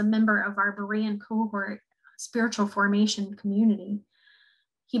CFR as a member of our Berean cohort spiritual formation community.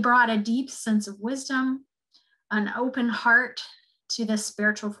 He brought a deep sense of wisdom, an open heart to this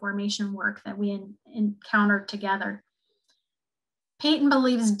spiritual formation work that we encountered together. Payton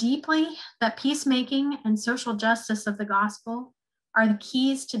believes deeply that peacemaking and social justice of the gospel are the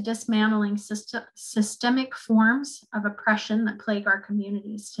keys to dismantling systemic forms of oppression that plague our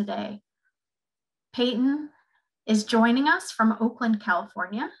communities today. Payton is joining us from Oakland,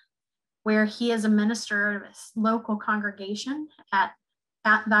 California, where he is a minister of his local congregation at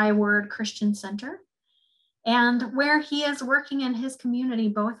Thy Word Christian Center, and where he is working in his community,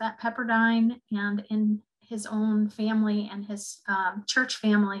 both at Pepperdine and in his own family and his church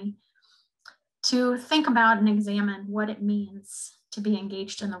family, to think about and examine what it means to be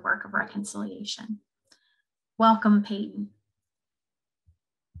engaged in the work of reconciliation. Welcome, Payton.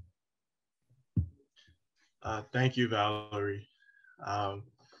 Thank you, Valerie.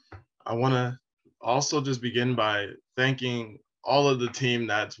 I want to also just begin by thanking all of the team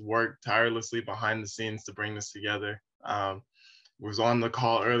that's worked tirelessly behind the scenes to bring this together. Was on the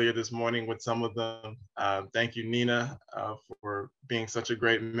call earlier this morning with some of them. Thank you, Nina, for being such a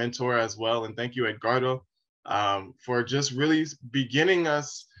great mentor as well. And thank you, Edgardo, for just really beginning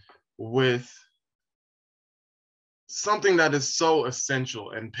us with something that is so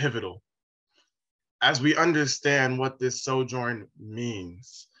essential and pivotal as we understand what this sojourn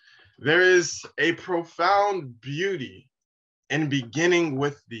means. There is a profound beauty in beginning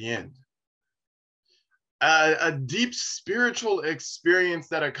with the end. A deep spiritual experience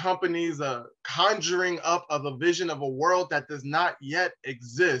that accompanies a conjuring up of a vision of a world that does not yet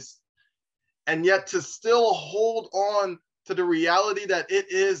exist, and yet to still hold on to the reality that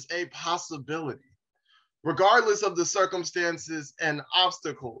it is a possibility, regardless of the circumstances and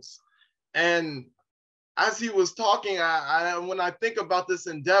obstacles. And as he was talking, when I think about this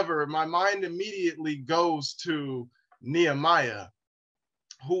endeavor, my mind immediately goes to Nehemiah,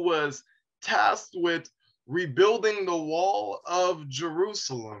 who was tasked with rebuilding the wall of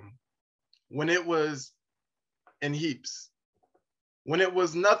Jerusalem when it was in heaps, when it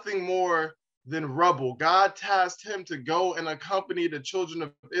was nothing more than rubble. God tasked him to go and accompany the children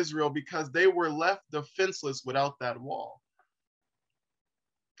of Israel because they were left defenseless without that wall.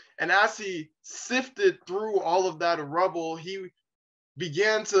 And as he sifted through all of that rubble, he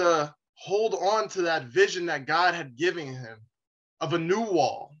began to hold on to that vision that God had given him of a new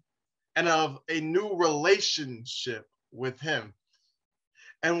wall and of a new relationship with him.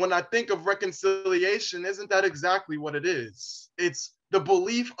 And when I think of reconciliation, isn't that exactly what it is? It's the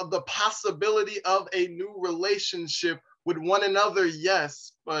belief of the possibility of a new relationship with one another,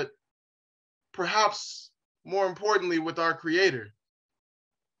 yes, but perhaps more importantly with our Creator,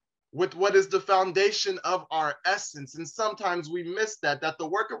 with what is the foundation of our essence. And sometimes we miss that the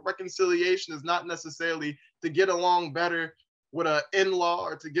work of reconciliation is not necessarily to get along better with an in-law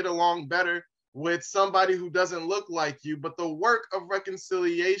or to get along better with somebody who doesn't look like you, but the work of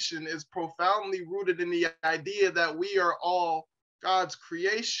reconciliation is profoundly rooted in the idea that we are all God's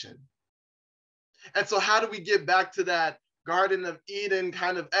creation. And so how do we get back to that Garden of Eden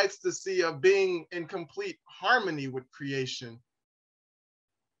kind of ecstasy of being in complete harmony with creation?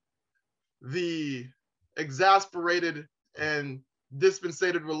 The exasperated and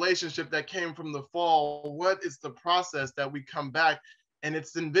dispensated relationship that came from the fall, what is the process that we come back? And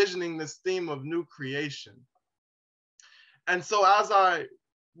it's envisioning this theme of new creation. And so as I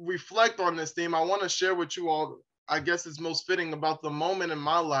reflect on this theme, I want to share with you all, I guess it's most fitting about the moment in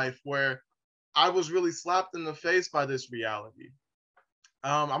my life where I was really slapped in the face by this reality.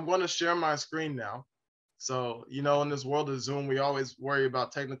 I'm going to share my screen now. So, you know, in this world of Zoom, we always worry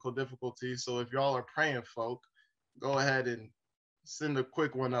about technical difficulties. So if y'all are praying folk, go ahead and send a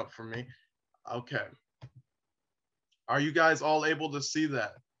quick one up for me. Okay. Are you guys all able to see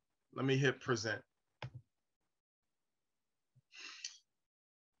that? Let me hit present.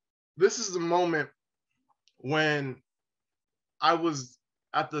 This is the moment when I was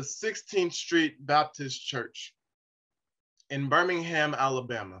at the 16th Street Baptist Church. in Birmingham,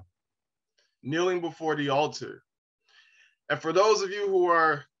 Alabama, kneeling before the altar. And for those of you who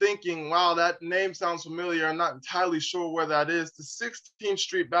are thinking, wow, that name sounds familiar, I'm not entirely sure where that is. The 16th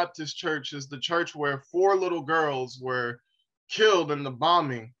Street Baptist Church is the church where 4 little girls were killed in the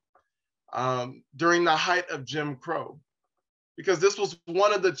bombing during the height of Jim Crow. Because this was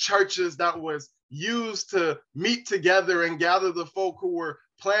one of the churches that was used to meet together and gather the folk who were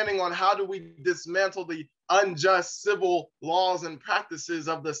planning on how do we dismantle the unjust civil laws and practices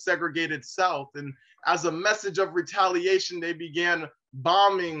of the segregated South. And as a message of retaliation, they began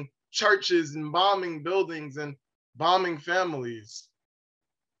bombing churches and bombing buildings and bombing families.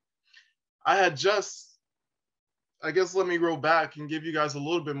 I guess let me go back and give you guys a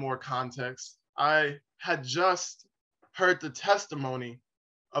little bit more context. I had just heard the testimony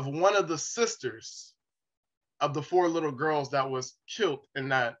of one of the sisters of the 4 little girls that was killed in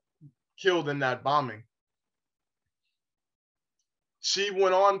that bombing. She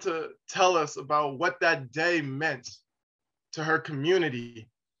went on to tell us about what that day meant to her community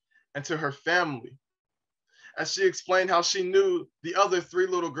and to her family. As she explained how she knew the other 3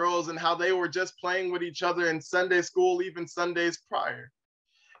 little girls and how they were just playing with each other in Sunday school, even Sundays prior,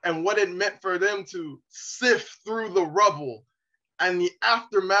 and what it meant for them to sift through the rubble and the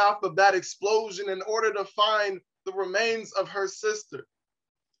aftermath of that explosion in order to find the remains of her sister.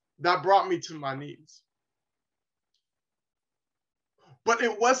 That brought me to my knees. But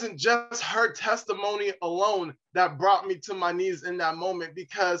it wasn't just her testimony alone that brought me to my knees in that moment,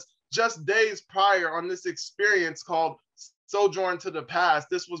 because just days prior on this experience called Sojourn to the Past,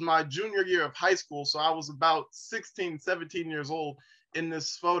 this was my junior year of high school, so I was about 16, 17 years old in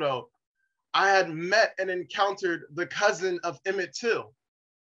this photo. I had met and encountered the cousin of Emmett Till,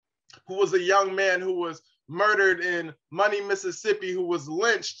 who was a young man who was murdered in Money, Mississippi, who was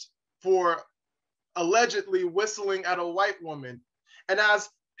lynched for allegedly whistling at a white woman. And as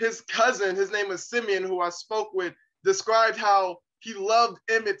his cousin, his name is Simeon, who I spoke with, described how he loved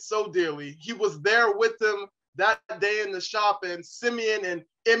Emmett so dearly. He was there with him that day in the shop, and Simeon and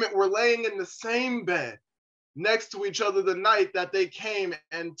Emmett were laying in the same bed next to each other the night that they came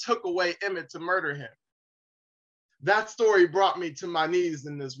and took away Emmett to murder him. That story brought me to my knees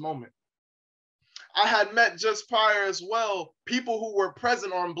in this moment. I had met just prior as well people who were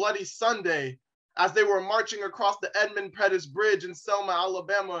present on Bloody Sunday as they were marching across the Edmund Pettus Bridge in Selma,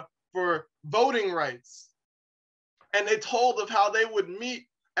 Alabama for voting rights. And they told of how they would meet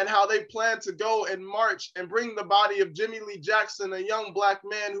and how they planned to go and march and bring the body of Jimmy Lee Jackson, a young Black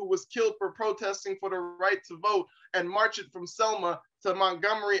man who was killed for protesting for the right to vote, and march it from Selma to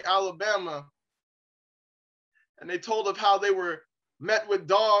Montgomery, Alabama. And they told of how they were met with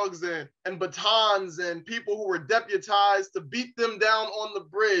dogs and batons and people who were deputized to beat them down on the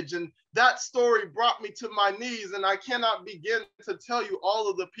bridge. And that story brought me to my knees, and I cannot begin to tell you all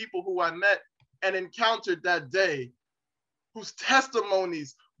of the people who I met and encountered that day, whose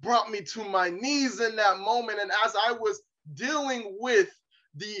testimonies brought me to my knees in that moment. And as I was dealing with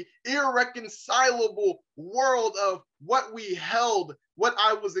the irreconcilable world of what we held, what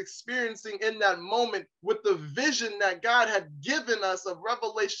I was experiencing in that moment with the vision that God had given us of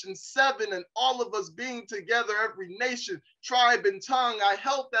Revelation 7 and all of us being together, every nation, tribe, and tongue, I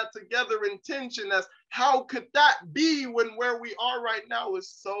held that together in tension as how could that be when where we are right now is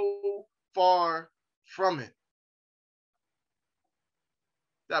so far from it.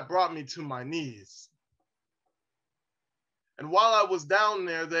 That brought me to my knees. And while I was down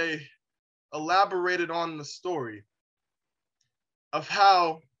there, they elaborated on the story of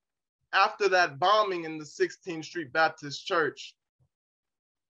how after that bombing in the 16th Street Baptist Church,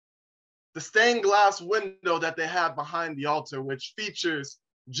 the stained glass window that they had behind the altar, which features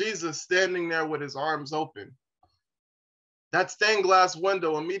Jesus standing there with his arms open, that stained glass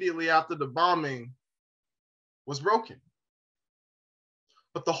window immediately after the bombing was broken.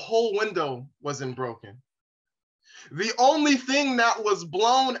 But the whole window wasn't broken. The only thing that was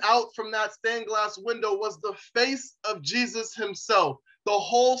blown out from that stained glass window was the face of Jesus himself. The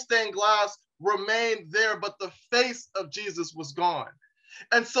whole stained glass remained there, but the face of Jesus was gone.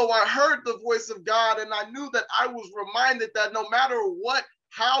 And so I heard the voice of God, and I knew that I was reminded that no matter what,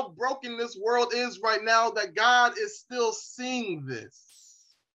 how broken this world is right now, that God is still seeing this.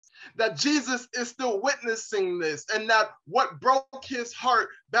 That Jesus is still witnessing this, and that what broke his heart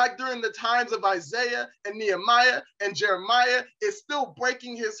back during the times of Isaiah and Nehemiah and Jeremiah is still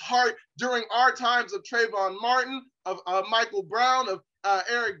breaking his heart during our times of Trayvon Martin, of Michael Brown, of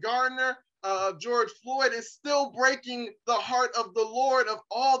Eric Garner, of George Floyd, is still breaking the heart of the Lord of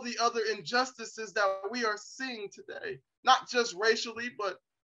all the other injustices that we are seeing today, not just racially, but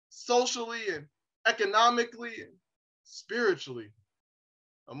socially and economically and spiritually,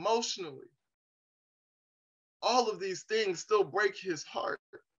 emotionally. All of these things still break his heart.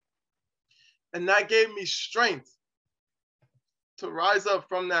 And that gave me strength to rise up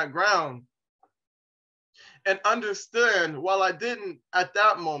from that ground and understand, while I didn't at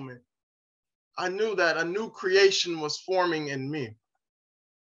that moment, I knew that a new creation was forming in me.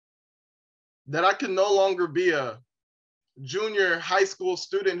 That I could no longer be a junior high school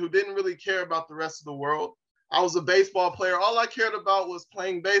student who didn't really care about the rest of the world. I was a baseball player. All I cared about was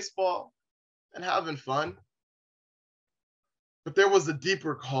playing baseball and having fun. But there was a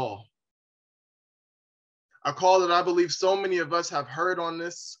deeper call. A call that I believe so many of us have heard on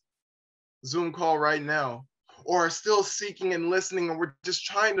this Zoom call right now, or are still seeking and listening, and we're just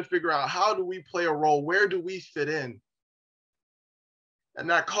trying to figure out, how do we play a role? Where do we fit in? And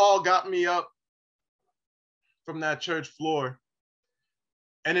that call got me up from that church floor.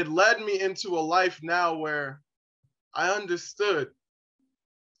 And it led me into a life now where I understood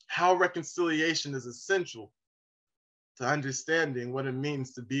how reconciliation is essential to understanding what it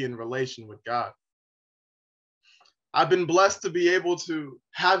means to be in relation with God. I've been blessed to be able to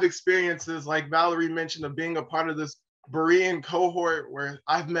have experiences like Valerie mentioned of being a part of this Berean cohort where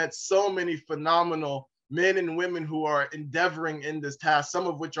I've met so many phenomenal men and women who are endeavoring in this task, some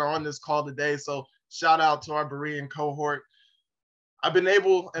of which are on this call today. So shout out to our Berean cohort. I've been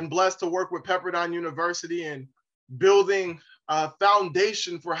able and blessed to work with Pepperdine University in building a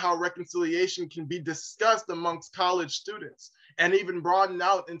foundation for how reconciliation can be discussed amongst college students and even broaden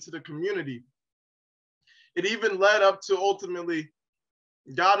out into the community. It even led up to ultimately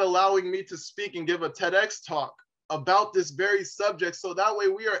God allowing me to speak and give a TEDx talk about this very subject. So that way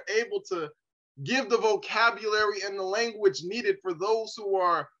we are able to give the vocabulary and the language needed for those who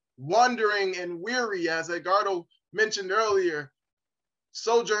are wandering and weary, as Edgardo mentioned earlier,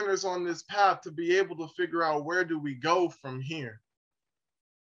 sojourners on this path, to be able to figure out, where do we go from here?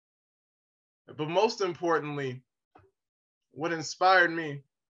 But most importantly, what inspired me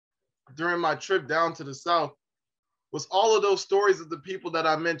during my trip down to the South was all of those stories of the people that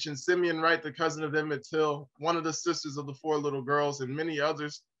I mentioned: Simeon Wright, the cousin of Emmett Till, one of the sisters of the 4 little girls, and many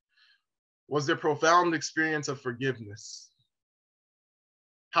others, was their profound experience of forgiveness.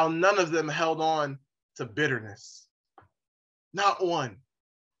 How none of them held on to bitterness. Not one.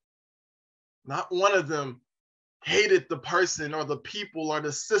 Not one of them hated the person or the people or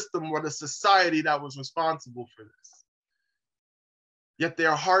the system or the society that was responsible for this. Yet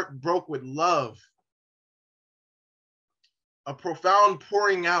their heart broke with love. A profound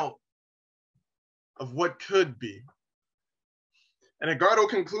pouring out of what could be. And Edgardo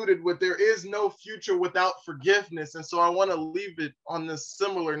concluded with, there is no future without forgiveness. And so I want to leave it on this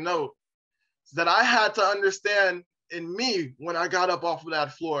similar note, that I had to understand in me when I got up off of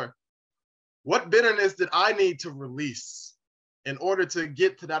that floor, what bitterness did I need to release in order to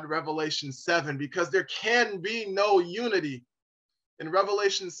get to that Revelation 7? Because there can be no unity in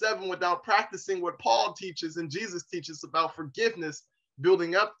Revelation 7 without practicing what Paul teaches and Jesus teaches about forgiveness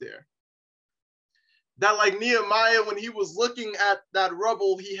building up there. That, like Nehemiah, when he was looking at that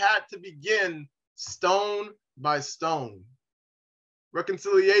rubble, he had to begin stone by stone.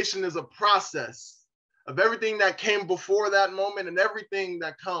 Reconciliation is a process of everything that came before that moment and everything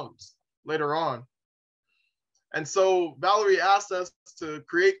that comes later on. And so Valerie asked us to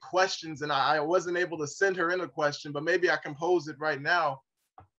create questions, and I wasn't able to send her in a question, but maybe I can pose it right now,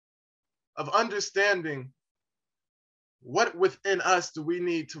 of understanding what within us do we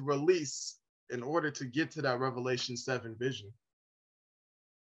need to release in order to get to that Revelation 7 vision?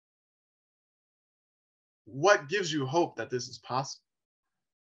 What gives you hope that this is possible?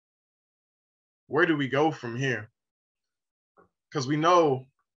 Where do we go from here? Because we know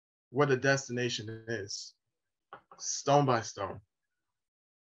what the destination is. Stone by stone.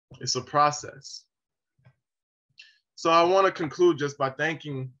 It's a process. So I want to conclude just by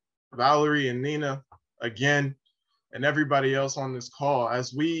thanking Valerie and Nina again, and everybody else on this call,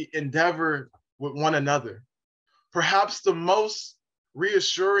 as we endeavor with one another. Perhaps the most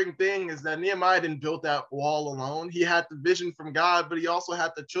reassuring thing is that Nehemiah didn't build that wall alone. He had the vision from God, but he also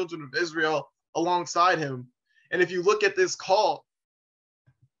had the children of Israel alongside him. And if you look at this call,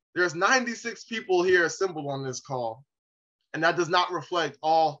 there's 96 people here assembled on this call. And that does not reflect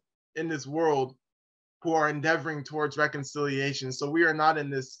all in this world who are endeavoring towards reconciliation. So we are not in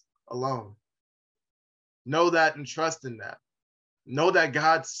this alone. Know that and trust in that. Know that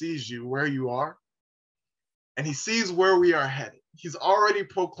God sees you where you are, and he sees where we are headed. He's already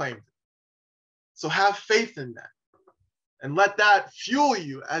proclaimed it. So have faith in that, and let that fuel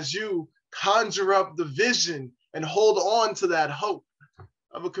you as you conjure up the vision and hold on to that hope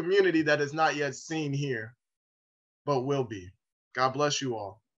of a community that is not yet seen here. but will be. God bless you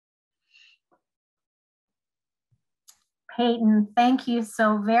all. Payton, thank you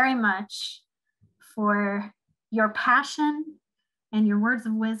so very much for your passion and your words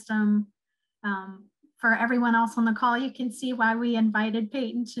of wisdom. For everyone else on the call, you can see why we invited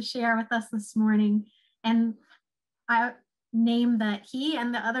Payton to share with us this morning. And I name that he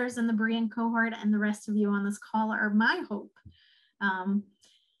and the others in the Berean cohort and the rest of you on this call are my hope.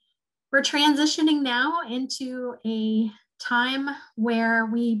 We're transitioning now into a time where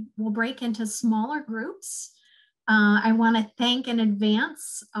we will break into smaller groups. I want to thank in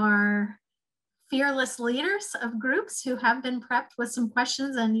advance our fearless leaders of groups who have been prepped with some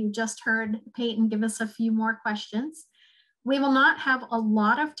questions, and you just heard Payton give us a few more questions. We will not have a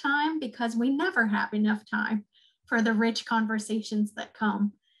lot of time because we never have enough time for the rich conversations that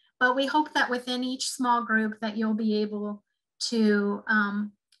come. But we hope that within each small group that you'll be able to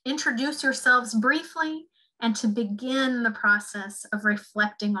introduce yourselves briefly and to begin the process of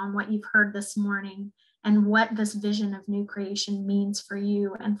reflecting on what you've heard this morning and what this vision of new creation means for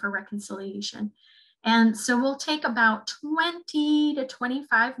you and for reconciliation. And so we'll take about 20 to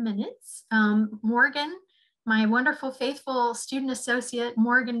 25 minutes. Morgan, my wonderful, faithful student associate,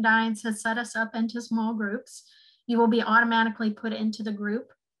 Morgan Dines, has set us up into small groups. You will be automatically put into the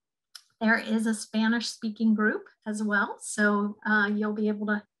group. There is a Spanish speaking group as well, so you'll be able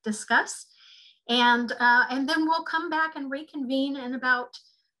to discuss. And then we'll come back and reconvene in about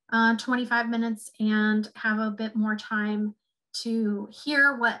 25 minutes and have a bit more time to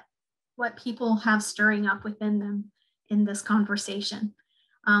hear what people have stirring up within them in this conversation.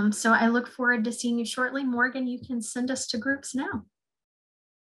 So I look forward to seeing you shortly. Morgan, you can send us to groups now.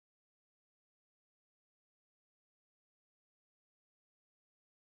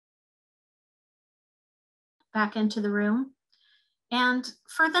 Back into the room. And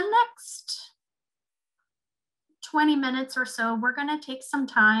for the next 20 minutes or so, we're going to take some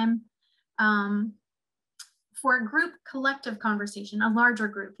time for a group collective conversation, a larger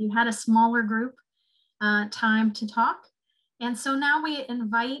group. You had a smaller group time to talk. And so now we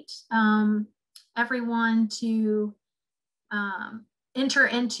invite everyone to enter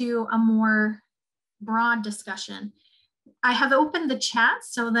into a more broad discussion. I have opened the chat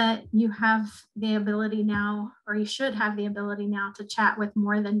so that you have the ability now, or you should have the ability now, to chat with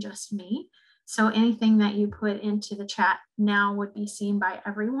more than just me. So anything that you put into the chat now would be seen by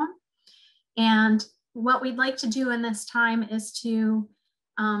everyone. And what we'd like to do in this time is to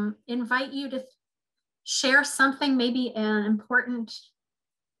invite you to share something, maybe an important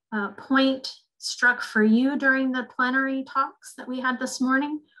point struck for you during the plenary talks that we had this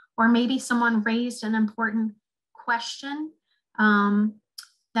morning, or maybe someone raised an important question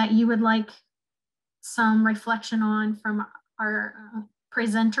that you would like some reflection on from our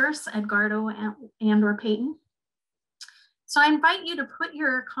presenters, Edgardo and or Payton. So I invite you to put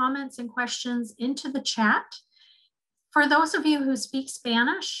your comments and questions into the chat. For those of you who speak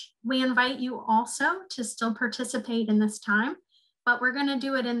Spanish, we invite you also to still participate in this time, but we're going to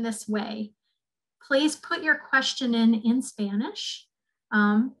do it in this way. Please put your question in Spanish.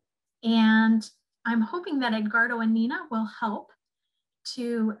 And I'm hoping that Edgardo and Nina will help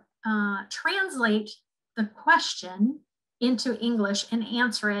to translate the question into English and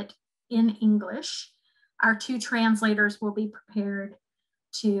answer it in English. Our two translators will be prepared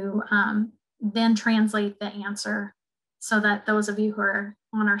to then translate the answer so that those of you who are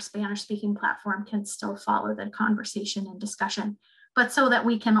on our Spanish speaking platform can still follow the conversation and discussion, but so that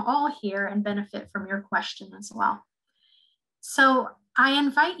we can all hear and benefit from your question as well. So I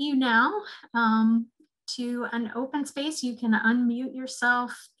invite you now to an open space. You can unmute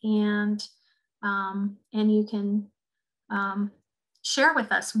yourself and you can share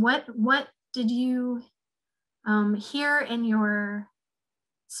with us what did you hear in your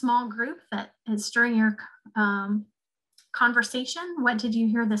small group that is during your conversation. What did you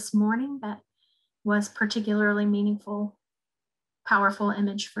hear this morning that was particularly meaningful, powerful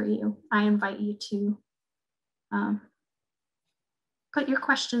image for you? I invite you to put your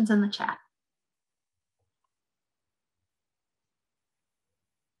questions in the chat.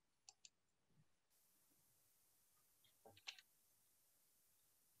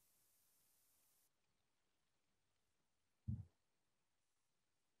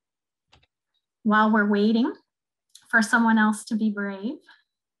 While we're waiting for someone else to be brave,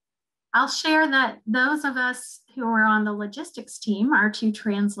 I'll share that those of us who are on the logistics team, our two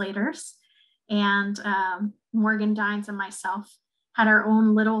translators, and Morgan Dines and myself had our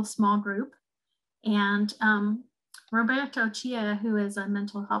own little small group. And Roberto Chia, who is a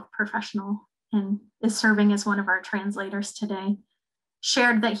mental health professional and is serving as one of our translators today,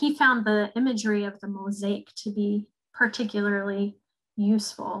 shared that he found the imagery of the mosaic to be particularly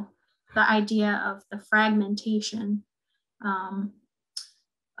useful. The idea of the fragmentation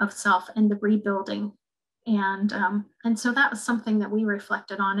of self and the rebuilding. And so that was something that we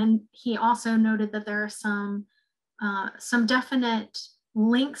reflected on. And he also noted that there are some definite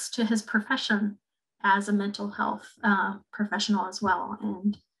links to his profession as a mental health professional as well.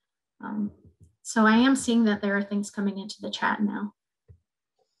 And so I am seeing that there are things coming into the chat now.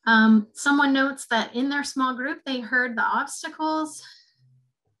 Someone notes that in their small group, they heard the obstacles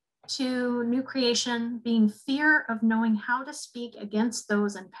to new creation being fear of knowing how to speak against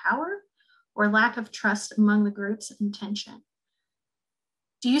those in power or lack of trust among the group's intention.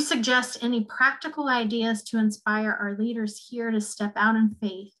 Do you suggest any practical ideas to inspire our leaders here to step out in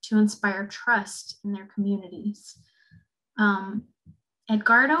faith, to inspire trust in their communities?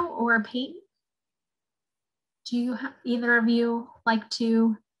 Edgardo or Payton? Do you either of you like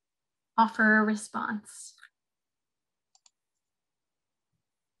to offer a response?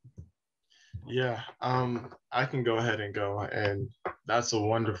 Yeah, I can go ahead and go, and that's a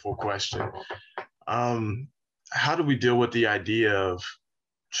wonderful question. How do we deal with the idea of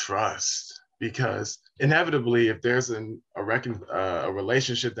trust? Because inevitably, if there's a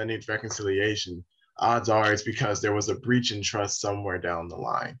relationship that needs reconciliation, odds are it's because there was a breach in trust somewhere down the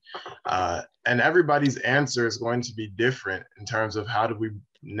line. And everybody's answer is going to be different in terms of how do we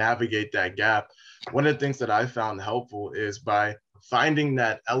navigate that gap. One of the things that I found helpful is by finding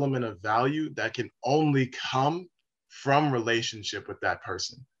that element of value that can only come from relationship with that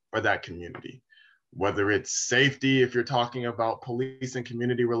person or that community, whether it's safety, if you're talking about police and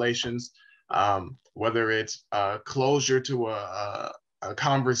community relations, whether it's closure to a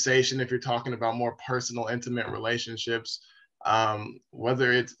conversation, if you're talking about more personal, intimate relationships,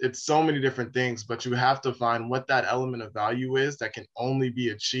 whether it's so many different things, but you have to find what that element of value is that can only be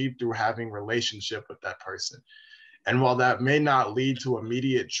achieved through having relationship with that person. And while that may not lead to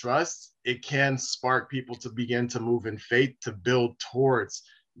immediate trust, it can spark people to begin to move in faith to build towards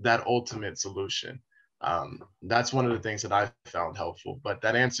that ultimate solution. That's one of the things that I found helpful, but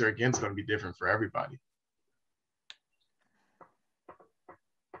that answer again is going to be different for everybody.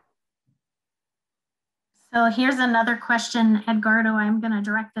 So here's another question, Edgardo. I'm going to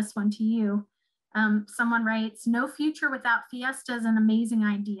direct this one to you. Someone writes, no future without Fiesta is an amazing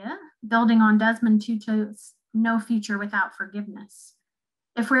idea, building on Desmond Tutu's no future without forgiveness.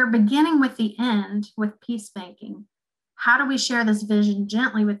 If we're beginning with the end, with peacemaking, how do we share this vision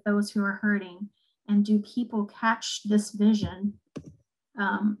gently with those who are hurting? And do people catch this vision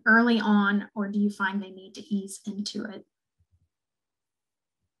early on, or do you find they need to ease into it?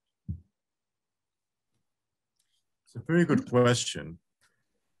 It's a very good question.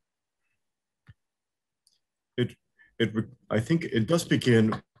 I think it does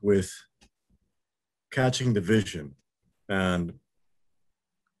begin with catching the vision and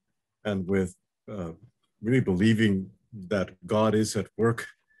with really believing that God is at work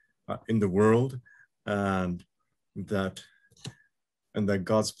in the world, and that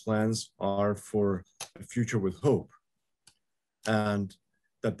God's plans are for a future with hope, and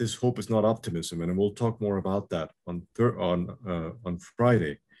that this hope is not optimism. And we'll talk more about that on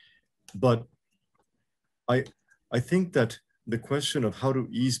Friday. But I think that the question of how to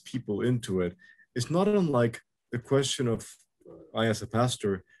ease people into it is not unlike the question of, I as a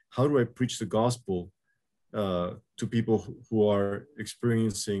pastor, how do I preach the gospel to people who are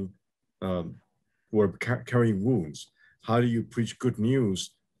experiencing, who are carrying wounds? How do you preach good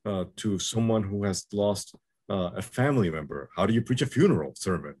news to someone who has lost a family member? How do you preach a funeral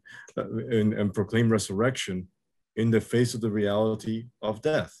sermon and proclaim resurrection in the face of the reality of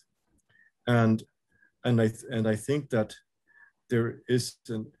death? And I think that there is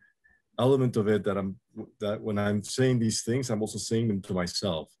an element of it that when I'm saying these things, I'm also saying them to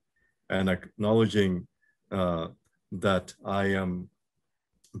myself, and acknowledging that I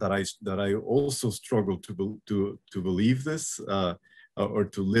also struggle to believe this or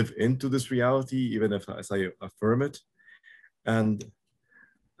to live into this reality, even as I affirm it, and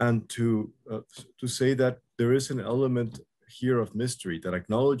to say that there is an element here of mystery, that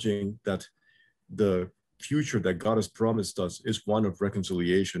acknowledging that the future that God has promised us is one of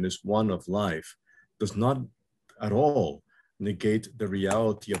reconciliation, is one of life, does not at all negate the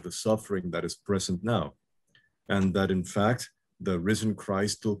reality of the suffering that is present now. And that in fact, the risen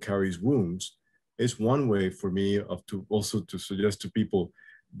Christ still carries wounds is one way for me to suggest to people,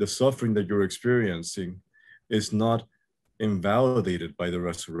 the suffering that you're experiencing is not invalidated by the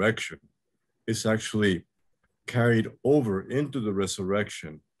resurrection. It's actually carried over into the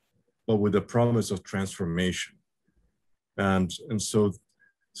resurrection, but with the promise of transformation. and so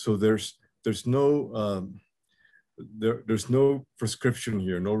there's no there's no prescription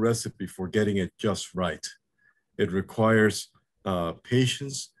here, no recipe for getting it just right. It requires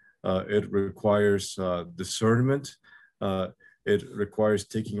patience. It requires discernment. It requires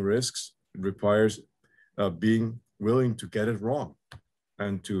taking risks. It requires being willing to get it wrong,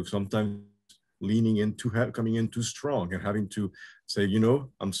 and to sometimes coming in too strong and having to say, you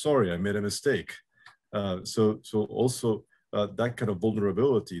know, I'm sorry, I made a mistake. So also that kind of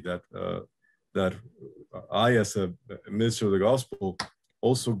vulnerability that that I, as a minister of the gospel,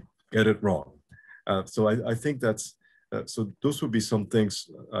 also get it wrong. So I think that's so those would be some things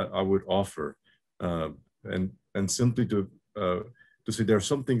I would offer, and simply to say there are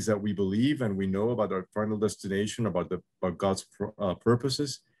some things that we believe and we know about our final destination, about God's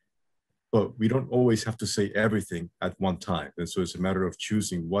purposes, but we don't always have to say everything at one time. And so it's a matter of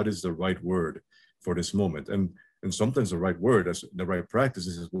choosing what is the right word for this moment. And sometimes the right word, as the right practice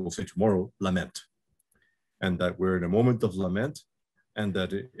is, as we'll say tomorrow, lament. And that we're in a moment of lament, and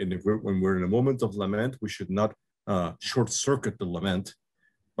that when we're in a moment of lament, we should not short circuit the lament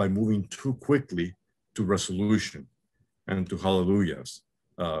by moving too quickly to resolution and to hallelujahs.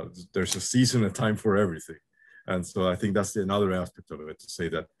 There's a season, a time for everything. And so I think that's another aspect of it, to say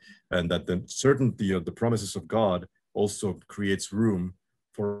that, and that the certainty of the promises of God also creates room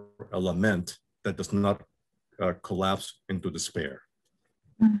for a lament that does not collapse into despair.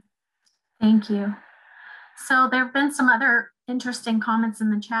 Thank you. So there have been some other interesting comments in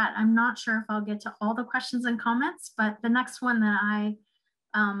the chat. I'm not sure if I'll get to all the questions and comments, but the next one that I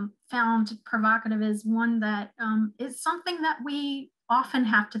found provocative is one that is something that we often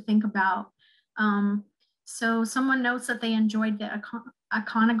have to think about. So someone notes that they enjoyed the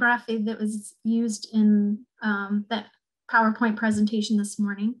iconography that was used in that PowerPoint presentation this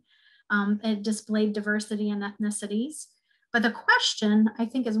morning. It displayed diversity and ethnicities. But the question, I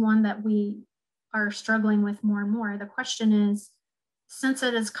think, is one that we are struggling with more and more. The question is, since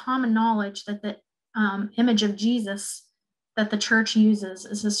it is common knowledge that the image of Jesus that the church uses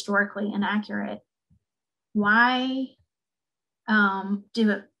is historically inaccurate, why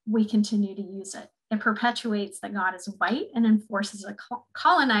do we continue to use it? It perpetuates that God is white and enforces a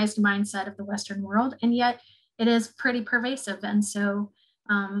colonized mindset of the Western world, and yet it is pretty pervasive. And so,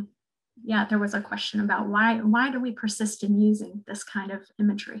 yeah, there was a question about why do we persist in using this kind of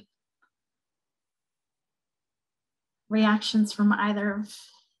imagery? Reactions from either of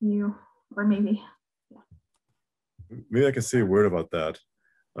you, or maybe. Maybe I can say a word about that.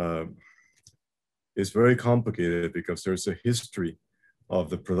 It's very complicated because there's a history of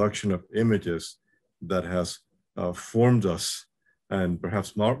the production of images that has formed us and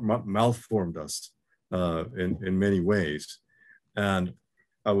perhaps malformed us in many ways. And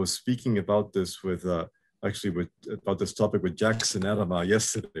I was speaking about this with about this topic with Jackson Adama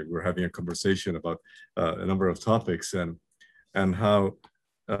yesterday. We were having a conversation about a number of topics, and how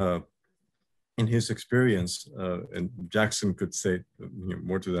in his experience, and Jackson could say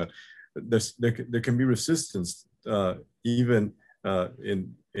more to that, there can be resistance even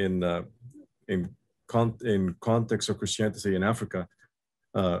in context of Christianity, say in Africa,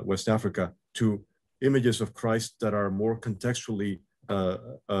 West Africa, to images of Christ that are more contextually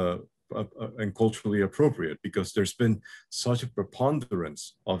and culturally appropriate, because there's been such a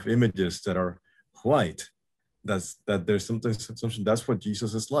preponderance of images that are white that there's sometimes assumption that's what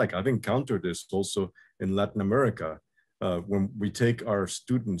Jesus is like. I've encountered this also in Latin America. When we take our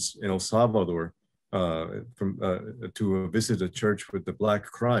students in El Salvador to visit a church with the Black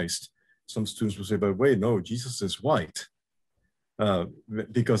Christ, some students will say, but wait, no, Jesus is white,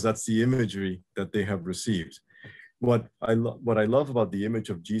 because that's the imagery that they have received. What I love about the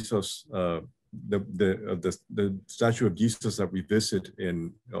image of Jesus, the statue of Jesus that we visit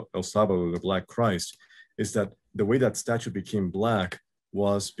in El Salvador, the Black Christ, is that the way that statue became black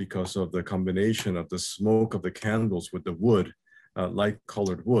was because of the combination of the smoke of the candles with the wood,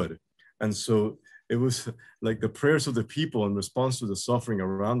 light-colored wood. And so it was like the prayers of the people in response to the suffering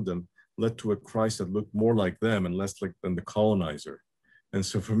around them led to a Christ that looked more like them and less like than the colonizer. And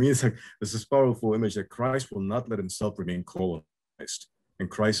so for me, it's like this powerful image that Christ will not let himself remain colonized. And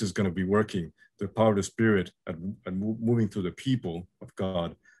Christ is going to be working the power of the Spirit and moving through the people of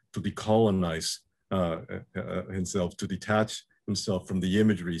God to decolonize himself, to detach himself from the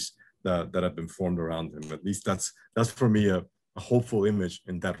imageries that have been formed around him. At least that's for me a hopeful image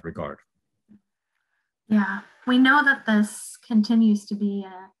in that regard. Yeah, we know that this continues to be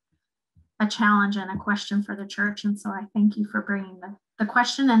a challenge and a question for the church. And so I thank you for bringing the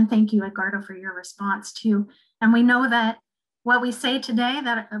question, and thank you, Edgardo, for your response too. And we know that what we say today,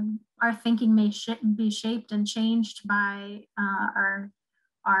 that our thinking may be shaped and changed by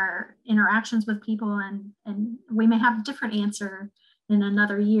our interactions with people, and we may have a different answer in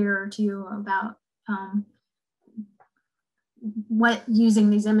another year or two about what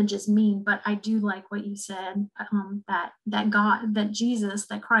using these images mean. But I do like what you said, that God, that Jesus,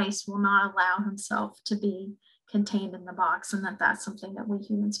 that Christ will not allow himself to be contained in the box, and that's something that we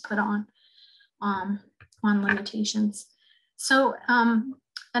humans put on limitations. So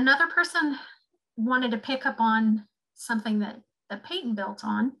another person wanted to pick up on something that Payton built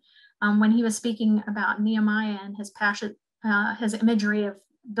on when he was speaking about Nehemiah and his passion, his imagery of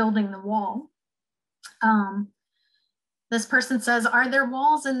building the wall. This person says, are there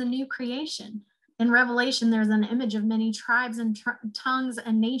walls in the new creation? In Revelation, there's an image of many tribes and tongues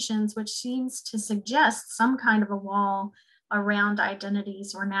and nations, which seems to suggest some kind of a wall around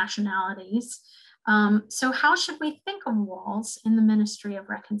identities or nationalities. So how should we think of walls in the ministry of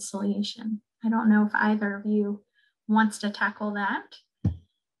reconciliation? I don't know if either of you wants to tackle that.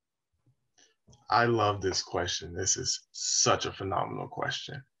 I love this question. This is such a phenomenal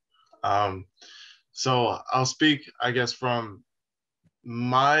question. So I'll speak, I guess, from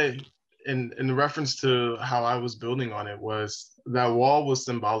in reference to how I was building on it, was that wall was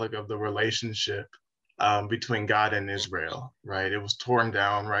symbolic of the relationship between God and Israel, right? It was torn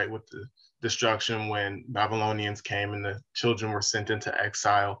down, right, with the destruction when Babylonians came and the children were sent into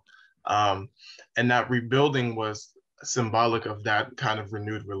exile. And that rebuilding was symbolic of that kind of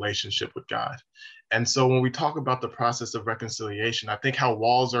renewed relationship with God. And so when we talk about the process of reconciliation, I think how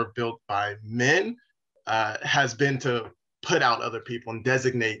walls are built by men has been to put out other people and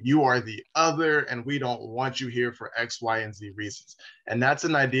designate, you are the other and we don't want you here for X, Y, and Z reasons. And that's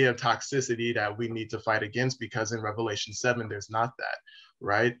an idea of toxicity that we need to fight against, because in Revelation 7, there's not that,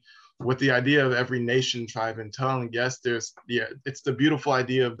 right? With the idea of every nation, tribe, and tongue, yes, it's the beautiful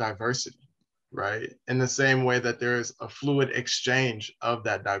idea of diversity, right? In the same way that there is a fluid exchange of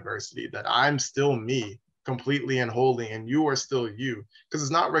that diversity, that I'm still me completely and wholly, and you are still you, because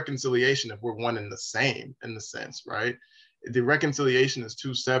it's not reconciliation if we're one and the same in the sense, right? The reconciliation is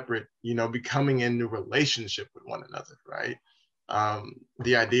two separate, becoming in new relationship with one another, right?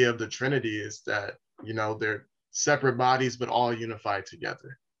 The idea of the Trinity is that, they're separate bodies, but all unified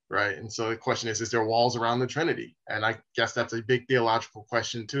together, right? And so the question is there walls around the Trinity? And I guess that's a big theological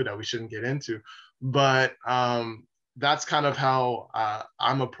question too that we shouldn't get into. But that's kind of how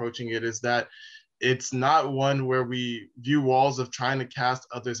I'm approaching it, is that it's not one where we view walls of trying to cast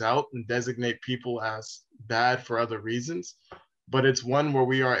others out and designate people as bad for other reasons, but it's one where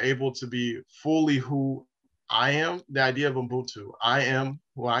we are able to be fully who I am. The idea of Ubuntu, I am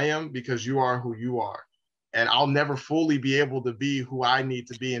who I am because you are who you are. And I'll never fully be able to be who I need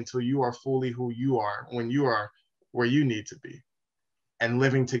to be until you are fully who you are, when you are where you need to be, and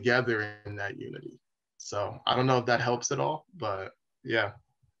living together in that unity. So I don't know if that helps at all, but yeah.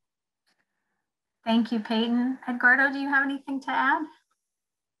 Thank you, Payton. Edgardo, do you have anything to add?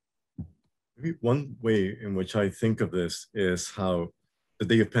 Maybe one way in which I think of this is how the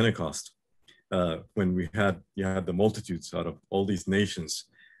day of Pentecost, when you had the multitudes out of all these nations,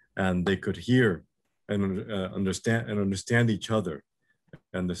 and they could hear and understand each other,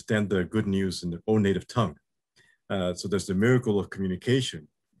 understand the good news in their own native tongue. So there's the miracle of communication.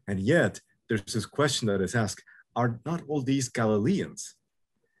 And yet there's this question that is asked, are not all these Galileans?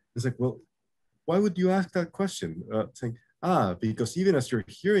 It's like, well, why would you ask that question? Saying, because even as you're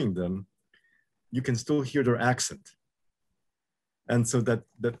hearing them, you can still hear their accent. And so that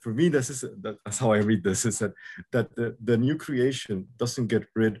for me, that's how I read this, is that the new creation doesn't get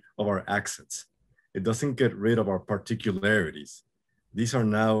rid of our accents. It doesn't get rid of our particularities. These are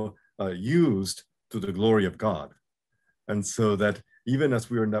now used to the glory of God. And so that even as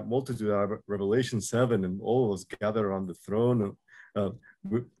we are in that multitude of Revelation 7 and all of us gather around the throne,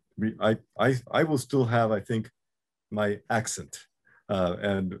 I will still have, I think, my accent,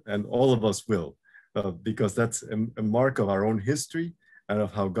 and all of us will, because that's a mark of our own history and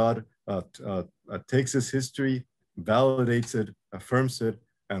of how God takes his history, validates it, affirms it,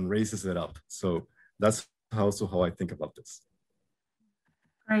 and raises it up. So that's also how I think about this.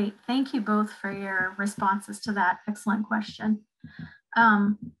 Great. Thank you both for your responses to that excellent question.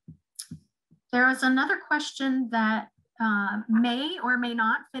 There is another question that may or may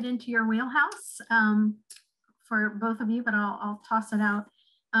not fit into your wheelhouse for both of you, but I'll toss it out.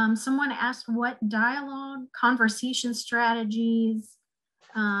 Someone asked what dialogue, conversation strategies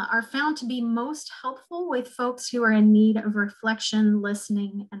are found to be most helpful with folks who are in need of reflection,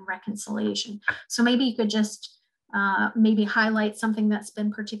 listening, and reconciliation. So maybe you could just maybe highlight something that's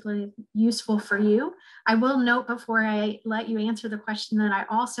been particularly useful for you. I will note before I let you answer the question that I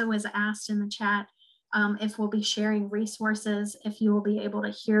also was asked in the chat if we'll be sharing resources, if you will be able to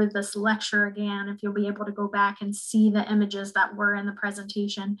hear this lecture again, if you'll be able to go back and see the images that were in the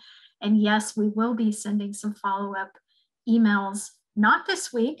presentation. And yes, we will be sending some follow-up emails, not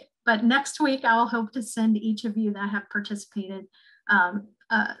this week, but next week. I'll hope to send each of you that have participated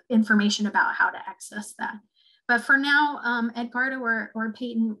information about how to access that. But for now, Edgardo or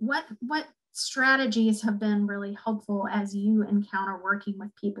Payton, what strategies have been really helpful as you encounter working with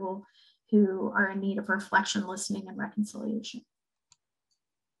people who are in need of reflection, listening, and reconciliation?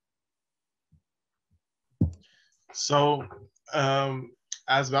 So,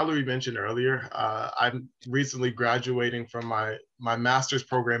 as Valerie mentioned earlier, I'm recently graduating from my master's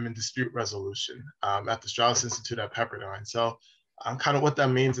program in dispute resolution at the Strauss Institute at Pepperdine. So kind of what that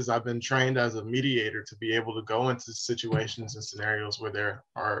means is I've been trained as a mediator to be able to go into situations and scenarios where there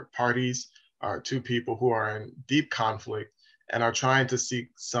are parties or two people who are in deep conflict and are trying to seek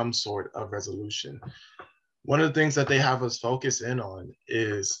some sort of resolution. One of the things that they have us focus in on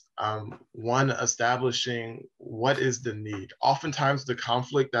is one, establishing what is the need. Oftentimes the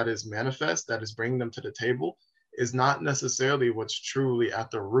conflict that is manifest, that is bringing them to the table, is not necessarily what's truly at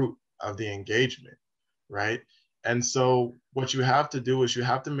the root of the engagement, right? And so what you have to do is you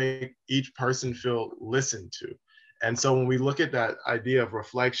have to make each person feel listened to. And so when we look at that idea of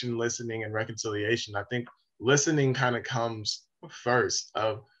reflection, listening, and reconciliation, I think listening kind of comes first.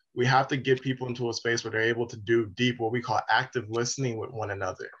 We have to get people into a space where they're able to do deep, what we call active listening with one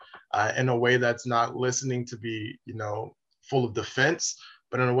another, in a way that's not listening to be, full of defense,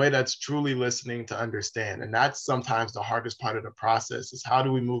 but in a way that's truly listening to understand. And that's sometimes the hardest part of the process, is how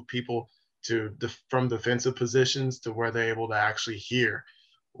do we move people from defensive positions to where they're able to actually hear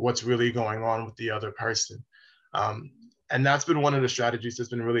what's really going on with the other person. And that's been one of the strategies that's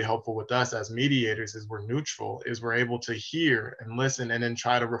been really helpful with us as mediators, is we're neutral, is we're able to hear and listen and then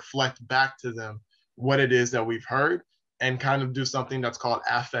try to reflect back to them what it is that we've heard, and kind of do something that's called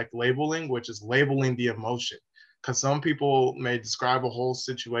affect labeling, which is labeling the emotion. Because some people may describe a whole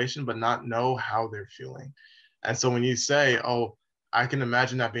situation but not know how they're feeling. And so when you say, oh, I can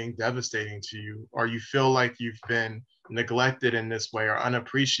imagine that being devastating to you, or you feel like you've been neglected in this way or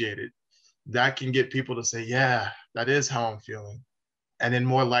unappreciated, that can get people to say, yeah, that is how I'm feeling. And then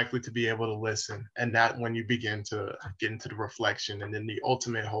more likely to be able to listen. And that when you begin to get into the reflection and then the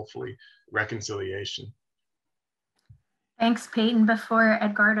ultimate, hopefully, reconciliation. Thanks, Payton. Before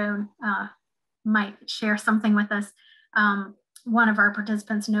Edgardo might share something with us, one of our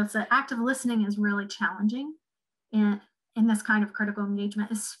participants notes that active listening is really challenging in this kind of critical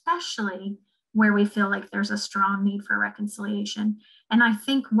engagement, especially where we feel like there's a strong need for reconciliation. And I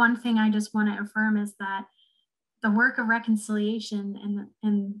think one thing I just want to affirm is that the work of reconciliation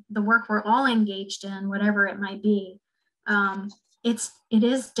and the work we're all engaged in, whatever it might be, it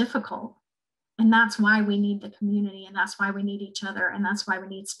is difficult. And that's why we need the community, and that's why we need each other, and that's why we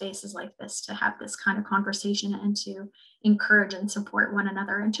need spaces like this to have this kind of conversation and to encourage and support one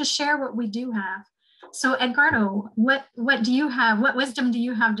another and to share what we do have. So Edgardo, what do you have? What wisdom do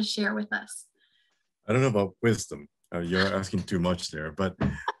you have to share with us? I don't know about wisdom. You're asking too much there, but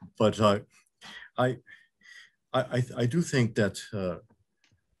I do think that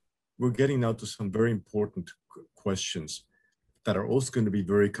we're getting now to some very important questions that are also going to be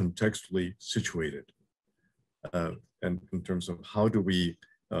very contextually situated, and in terms of how do we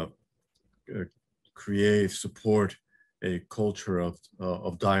support a culture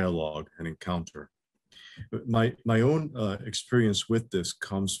of dialogue and encounter. My own experience with this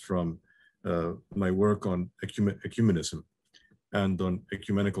comes from my work on ecumenism and on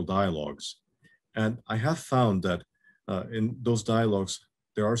ecumenical dialogues. And I have found that in those dialogues,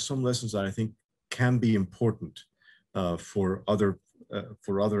 there are some lessons that I think can be important for other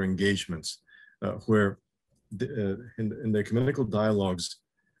engagements, where in the ecumenical dialogues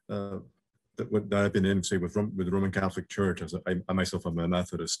that I've been in, say with the Roman Catholic Church, as I myself am a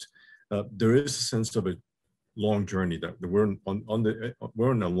Methodist, there is a sense of a long journey that we're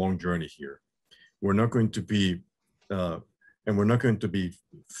on a long journey here. We're not going to be and we're not going to be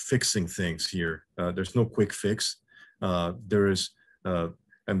fixing things here. There's no quick fix. And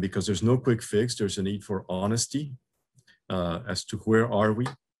because there's no quick fix, there's a need for honesty as to where are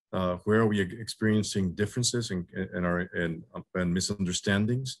we experiencing differences and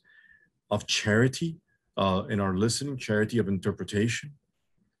misunderstandings, of charity in our listening, charity of interpretation,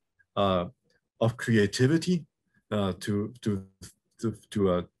 of creativity, to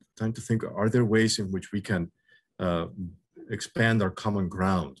time to think, are there ways in which we can expand our common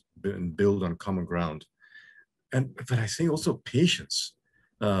ground and build on common ground? but I say also patience,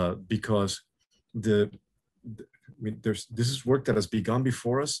 because this is work that has begun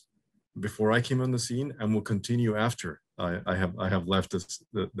before us, before I came on the scene, and will continue after I have left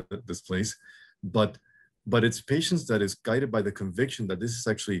this place. But it's patience that is guided by the conviction that this is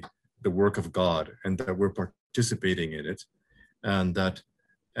actually the work of God, and that we're participating in it, and that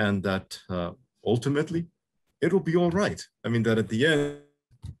ultimately it will be all right. I mean, that at the end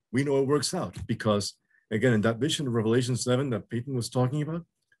we know it works out, because again, in that vision of Revelation 7 that Payton was talking about,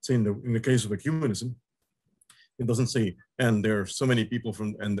 say in the case of ecumenism, it doesn't say, and there are so many people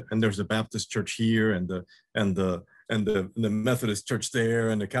from, and there's a Baptist church here, and the Methodist church there,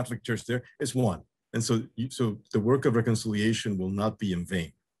 and the Catholic church there. It's one. And so the work of reconciliation will not be in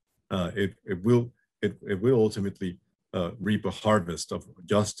vain. It will ultimately reap a harvest of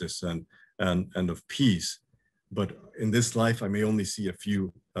justice and of peace. But in this life, I may only see a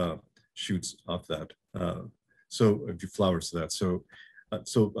few shoots of that. So a few flowers to that. So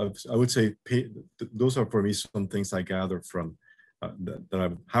I would say those are for me some things I gather from that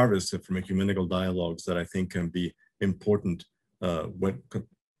I've harvested from ecumenical dialogues that I think can be important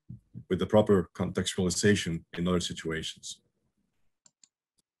with the proper contextualization in other situations.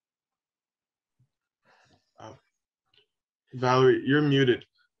 Valerie, you're muted.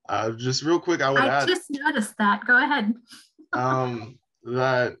 Just real quick, I would add. I just noticed that. Go ahead.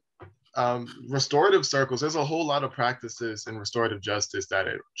 That restorative circles, there's a whole lot of practices in restorative justice that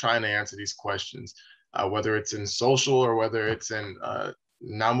are trying to answer these questions, whether it's in social or whether it's in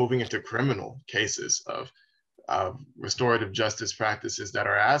now moving into criminal cases of restorative justice practices that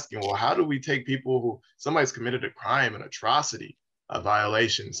are asking, well, how do we take people who somebody's committed a crime, an atrocity, a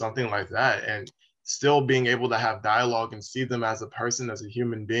violation, something like that, and still being able to have dialogue and see them as a person, as a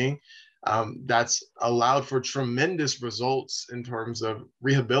human being? That's allowed for tremendous results in terms of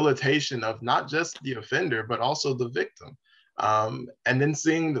rehabilitation of not just the offender, but also the victim. And then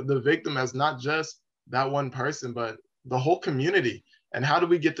seeing the victim as not just that one person, but the whole community. And how do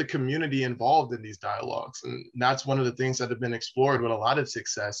we get the community involved in these dialogues? And that's one of the things that have been explored with a lot of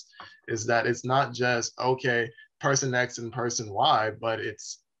success, is that it's not just, okay, person X and person Y, but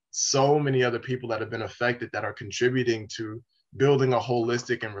it's so many other people that have been affected that are contributing to building a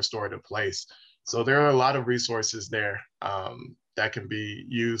holistic and restorative place. So there are a lot of resources there that can be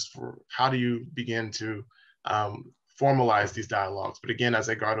used for how do you begin to formalize these dialogues. But again, as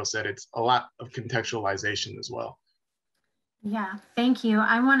Edgardo said, it's a lot of contextualization as well. Yeah, thank you.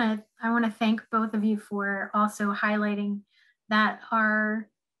 I want to thank both of you for also highlighting that our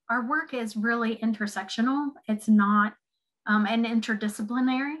work is really intersectional. It's not and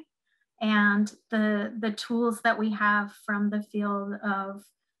interdisciplinary. And the tools that we have from the field of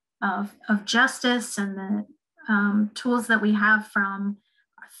justice, and the tools that we have from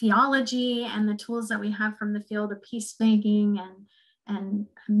theology, and the tools that we have from the field of peacemaking and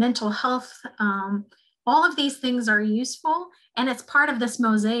mental health, all of these things are useful. And it's part of this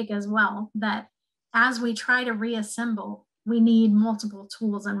mosaic as well, that as we try to reassemble, we need multiple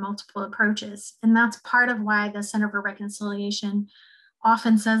tools and multiple approaches. And that's part of why the Center for Reconciliation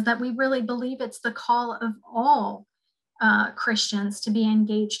often says that we really believe it's the call of all Christians to be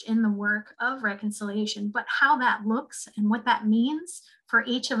engaged in the work of reconciliation. But how that looks and what that means for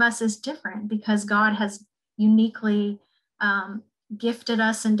each of us is different, because God has uniquely gifted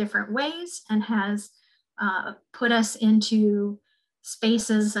us in different ways, and has put us into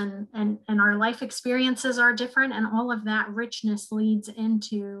spaces, and our life experiences are different, and all of that richness leads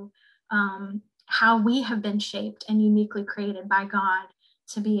into how we have been shaped and uniquely created by God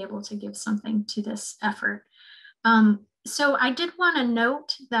to be able to give something to this effort. So I did want to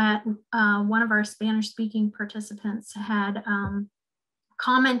note that one of our Spanish-speaking participants had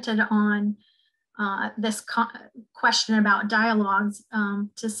commented on this question about dialogues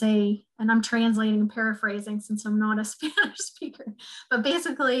to say, and I'm translating and paraphrasing since I'm not a Spanish speaker, but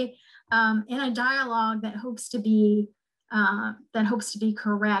basically in a dialogue that hopes to be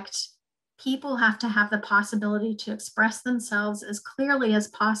correct, people have to have the possibility to express themselves as clearly as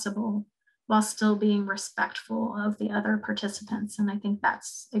possible while still being respectful of the other participants. And I think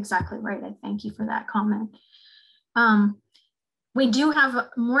that's exactly right. I thank you for that comment. We do have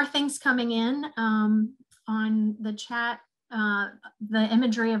more things coming in on the chat, the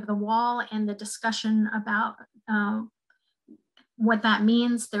imagery of the wall and the discussion about what that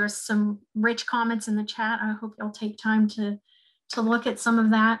means. There's some rich comments in the chat. I hope you'll take time to look at some of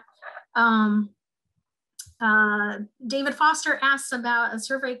that. David Foster asks about a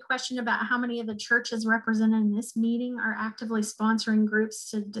survey question about how many of the churches represented in this meeting are actively sponsoring groups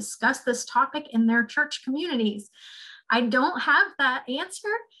to discuss this topic in their church communities. I don't have that answer,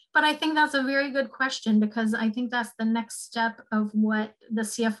 But I think that's a very good question, because I think that's the next step of what the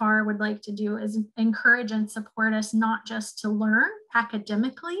CFR would like to do, is encourage and support us not just to learn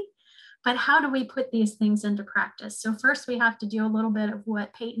academically, but how do we put these things into practice? So first we have to do a little bit of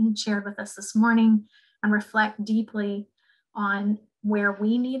what Payton shared with us this morning and reflect deeply on where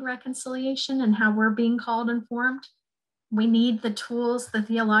we need reconciliation and how we're being called and formed. We need the tools, the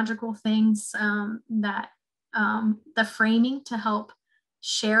theological things, the framing to help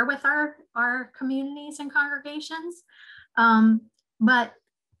share with our communities and congregations. But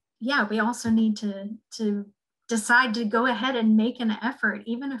yeah, we also need to decide to go ahead and make an effort,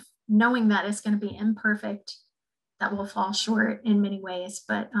 even if knowing that it's going to be imperfect, that will fall short in many ways.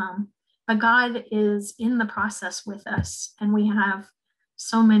 But God is in the process with us, and we have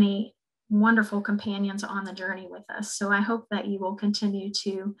so many wonderful companions on the journey with us. So I hope that you will continue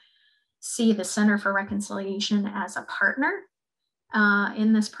to see the Center for Reconciliation as a partner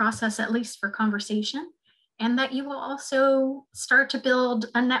in this process, at least for conversation, and that you will also start to build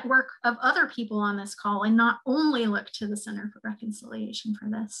a network of other people on this call and not only look to the Center for Reconciliation for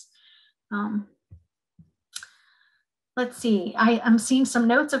this. Let's see, I'm seeing some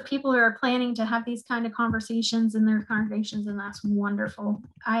notes of people who are planning to have these kind of conversations in their congregations, and that's wonderful.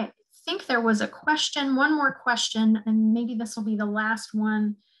 I think there was a question, one more question, and maybe this will be the last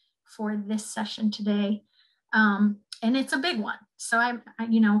one for this session today. And it's a big one. So I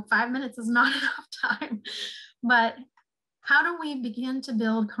 5 minutes is not enough time, but how do we begin to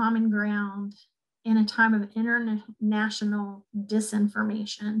build common ground in a time of international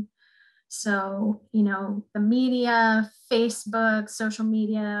disinformation? So, the media, Facebook, social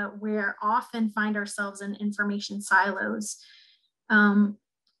media, we often find ourselves in information silos.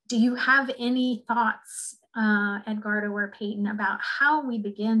 Do you have any thoughts, Edgardo or Payton, about how we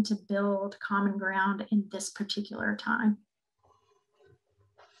begin to build common ground in this particular time?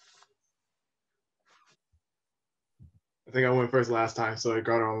 I think I went first last time, so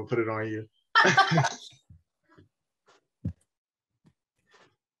Edgardo, I'm gonna put it on you.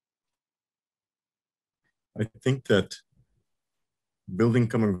 I think that building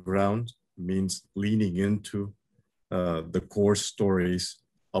common ground means leaning into the core stories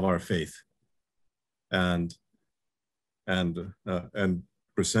of our faith, and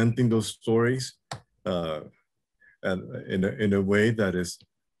presenting those stories and in a way that is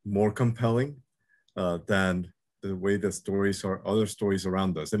more compelling than the way that other stories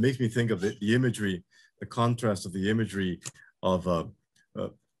around us. It makes me think of the imagery, the contrast of the imagery of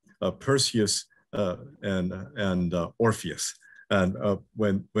Perseus and Orpheus, and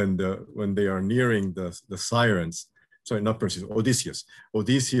when they are nearing the sirens. Sorry, not Perseus, Odysseus.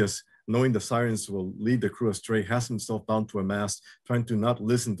 Odysseus, knowing the sirens will lead the crew astray, has himself bound to a mast, trying to not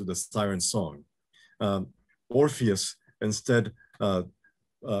listen to the siren song. Orpheus instead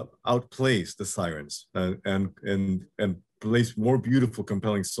outplays the sirens and plays more beautiful,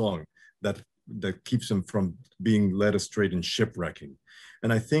 compelling song that keeps him from being led astray in shipwrecking.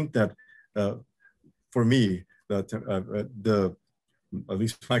 And I think that for me, that at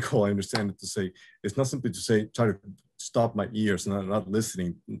least my goal, I understand it to say, it's not simply to say, try to stop my ears and not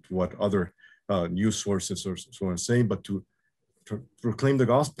listening to what other news sources or so on saying, but to proclaim the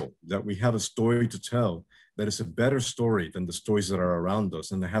gospel, that we have a story to tell that is a better story than the stories that are around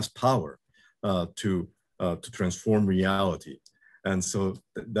us, and it has power to transform reality. And so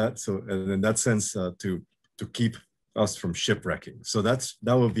and in that sense, to keep us from shipwrecking. So that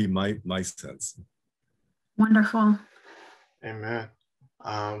would be my sense. Wonderful. Amen.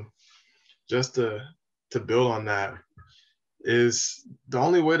 Just to build on that, is the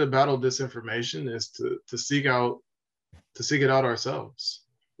only way to battle disinformation is to seek it out ourselves,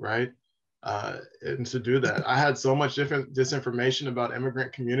 right? And to do that, I had so much different disinformation about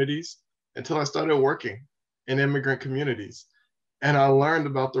immigrant communities until I started working in immigrant communities, and I learned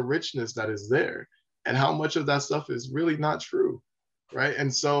about the richness that is there and how much of that stuff is really not true, right?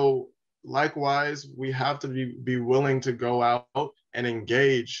 And so likewise, we have to be willing to go out and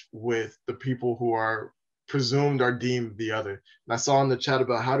engage with the people who are presumed or deemed the other. And I saw in the chat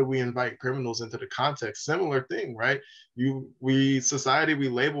about how do we invite criminals into the context. Similar thing, right? Society, we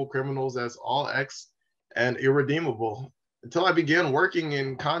label criminals as all X and irredeemable until I began working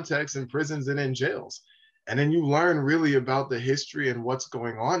in contexts in prisons and in jails. And then you learn really about the history and what's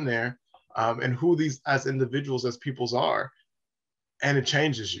going on there, and who these as individuals, as peoples are, and it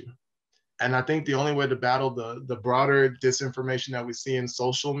changes you. And I think the only way to battle the broader disinformation that we see in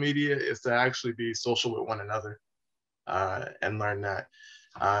social media is to actually be social with one another, and learn that.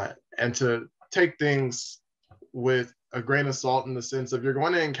 And to take things with a grain of salt, in the sense of you're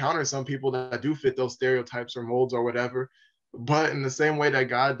going to encounter some people that do fit those stereotypes or molds or whatever, But in the same way that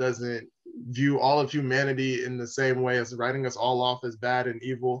God doesn't view all of humanity in the same way as writing us all off as bad and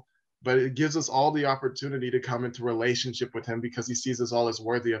evil, but it gives us all the opportunity to come into relationship with him because he sees us all as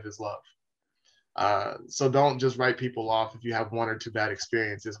worthy of his love. So don't just write people off if you have one or two bad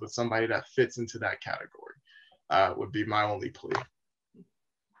experiences with somebody that fits into that category, would be my only plea.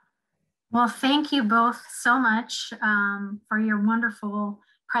 Well, thank you both so much for your wonderful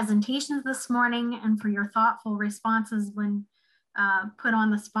presentations this morning and for your thoughtful responses when put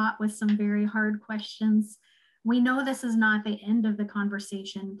on the spot with some very hard questions. We know this is not the end of the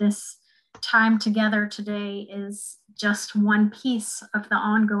conversation. This time together today is just one piece of the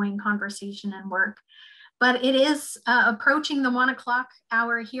ongoing conversation and work. But it is approaching the 1 o'clock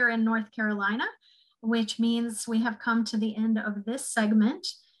hour here in North Carolina, which means we have come to the end of this segment.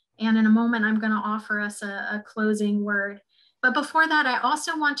 And in a moment, I'm going to offer us a closing word. But before that, I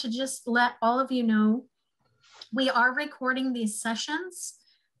also want to just let all of you know, we are recording these sessions.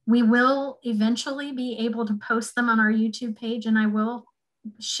 We will eventually be able to post them on our YouTube page, and I will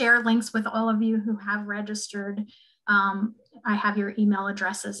share links with all of you who have registered. I have your email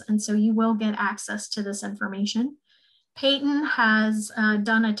addresses, and so you will get access to this information. Payton has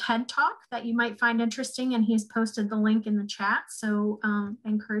done a TED Talk that you might find interesting, and he's posted the link in the chat. So I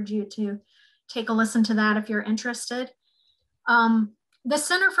encourage you to take a listen to that if you're interested. The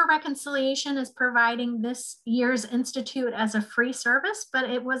Center for Reconciliation is providing this year's Institute as a free service, but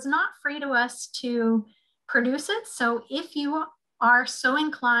it was not free to us to produce it. So if you are so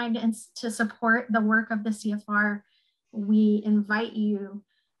inclined to support the work of the CFR, we invite you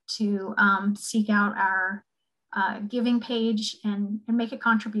to seek out our giving page and make a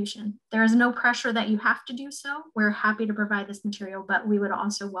contribution. There is no pressure that you have to do so. We're happy to provide this material, but we would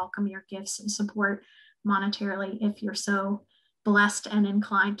also welcome your gifts and support monetarily if you're so blessed and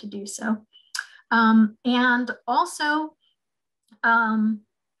inclined to do so. And also, oh,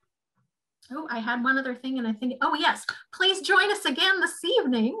 I had one other thing, and I think, oh yes, please join us again this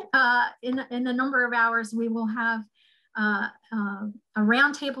evening. In a number of hours, we will have a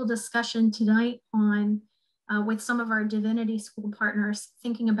roundtable discussion tonight on with some of our Divinity School partners,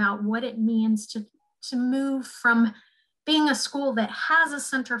 thinking about what it means to move from being a school that has a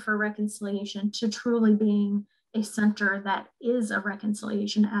Center for Reconciliation to truly being a center that is a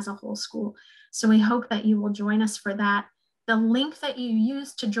reconciliation as a whole school. So we hope that you will join us for that. The link that you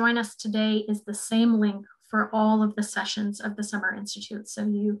used to join us today is the same link for all of the sessions of the Summer Institute. So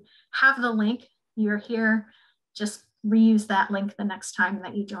you have the link, you're here, just reuse that link the next time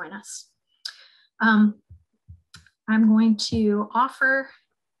that you join us. I'm going to offer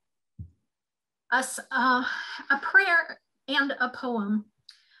us a prayer and a poem.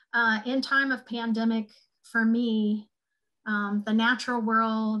 In time of pandemic, for me, the natural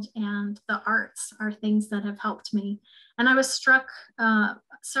world and the arts are things that have helped me. And I was struck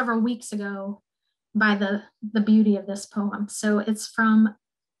several weeks ago by the beauty of this poem. So it's from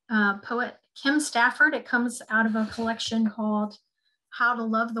poet Kim Stafford. It comes out of a collection called How to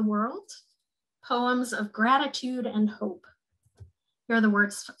Love the World, Poems of Gratitude and Hope. Here are the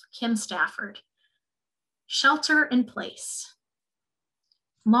words of Kim Stafford. Shelter in place.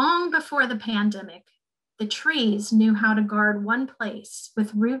 Long before the pandemic, the trees knew how to guard one place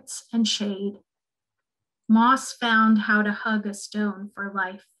with roots and shade. Moss found how to hug a stone for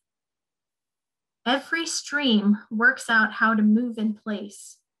life. Every stream works out how to move in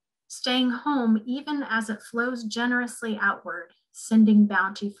place, staying home even as it flows generously outward, sending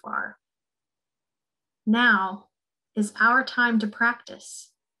bounty far. Now is our time to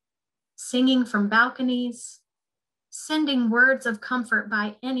practice, singing from balconies, sending words of comfort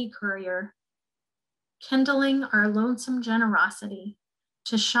by any courier, kindling our lonesome generosity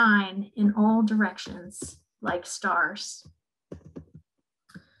to shine in all directions like stars.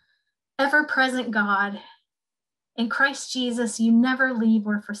 Ever-present God, in Christ Jesus, you never leave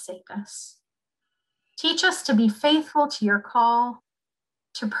or forsake us. Teach us to be faithful to your call,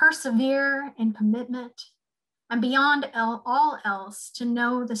 to persevere in commitment, and beyond all else, to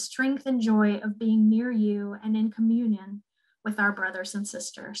know the strength and joy of being near you and in communion with our brothers and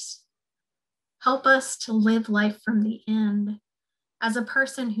sisters. Help us to live life from the end as a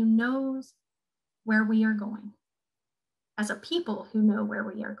person who knows where we are going, as a people who know where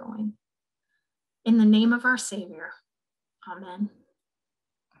we are going. In the name of our Savior, amen.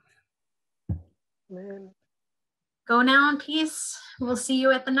 Amen. Go now in peace. We'll see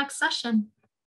you at the next session.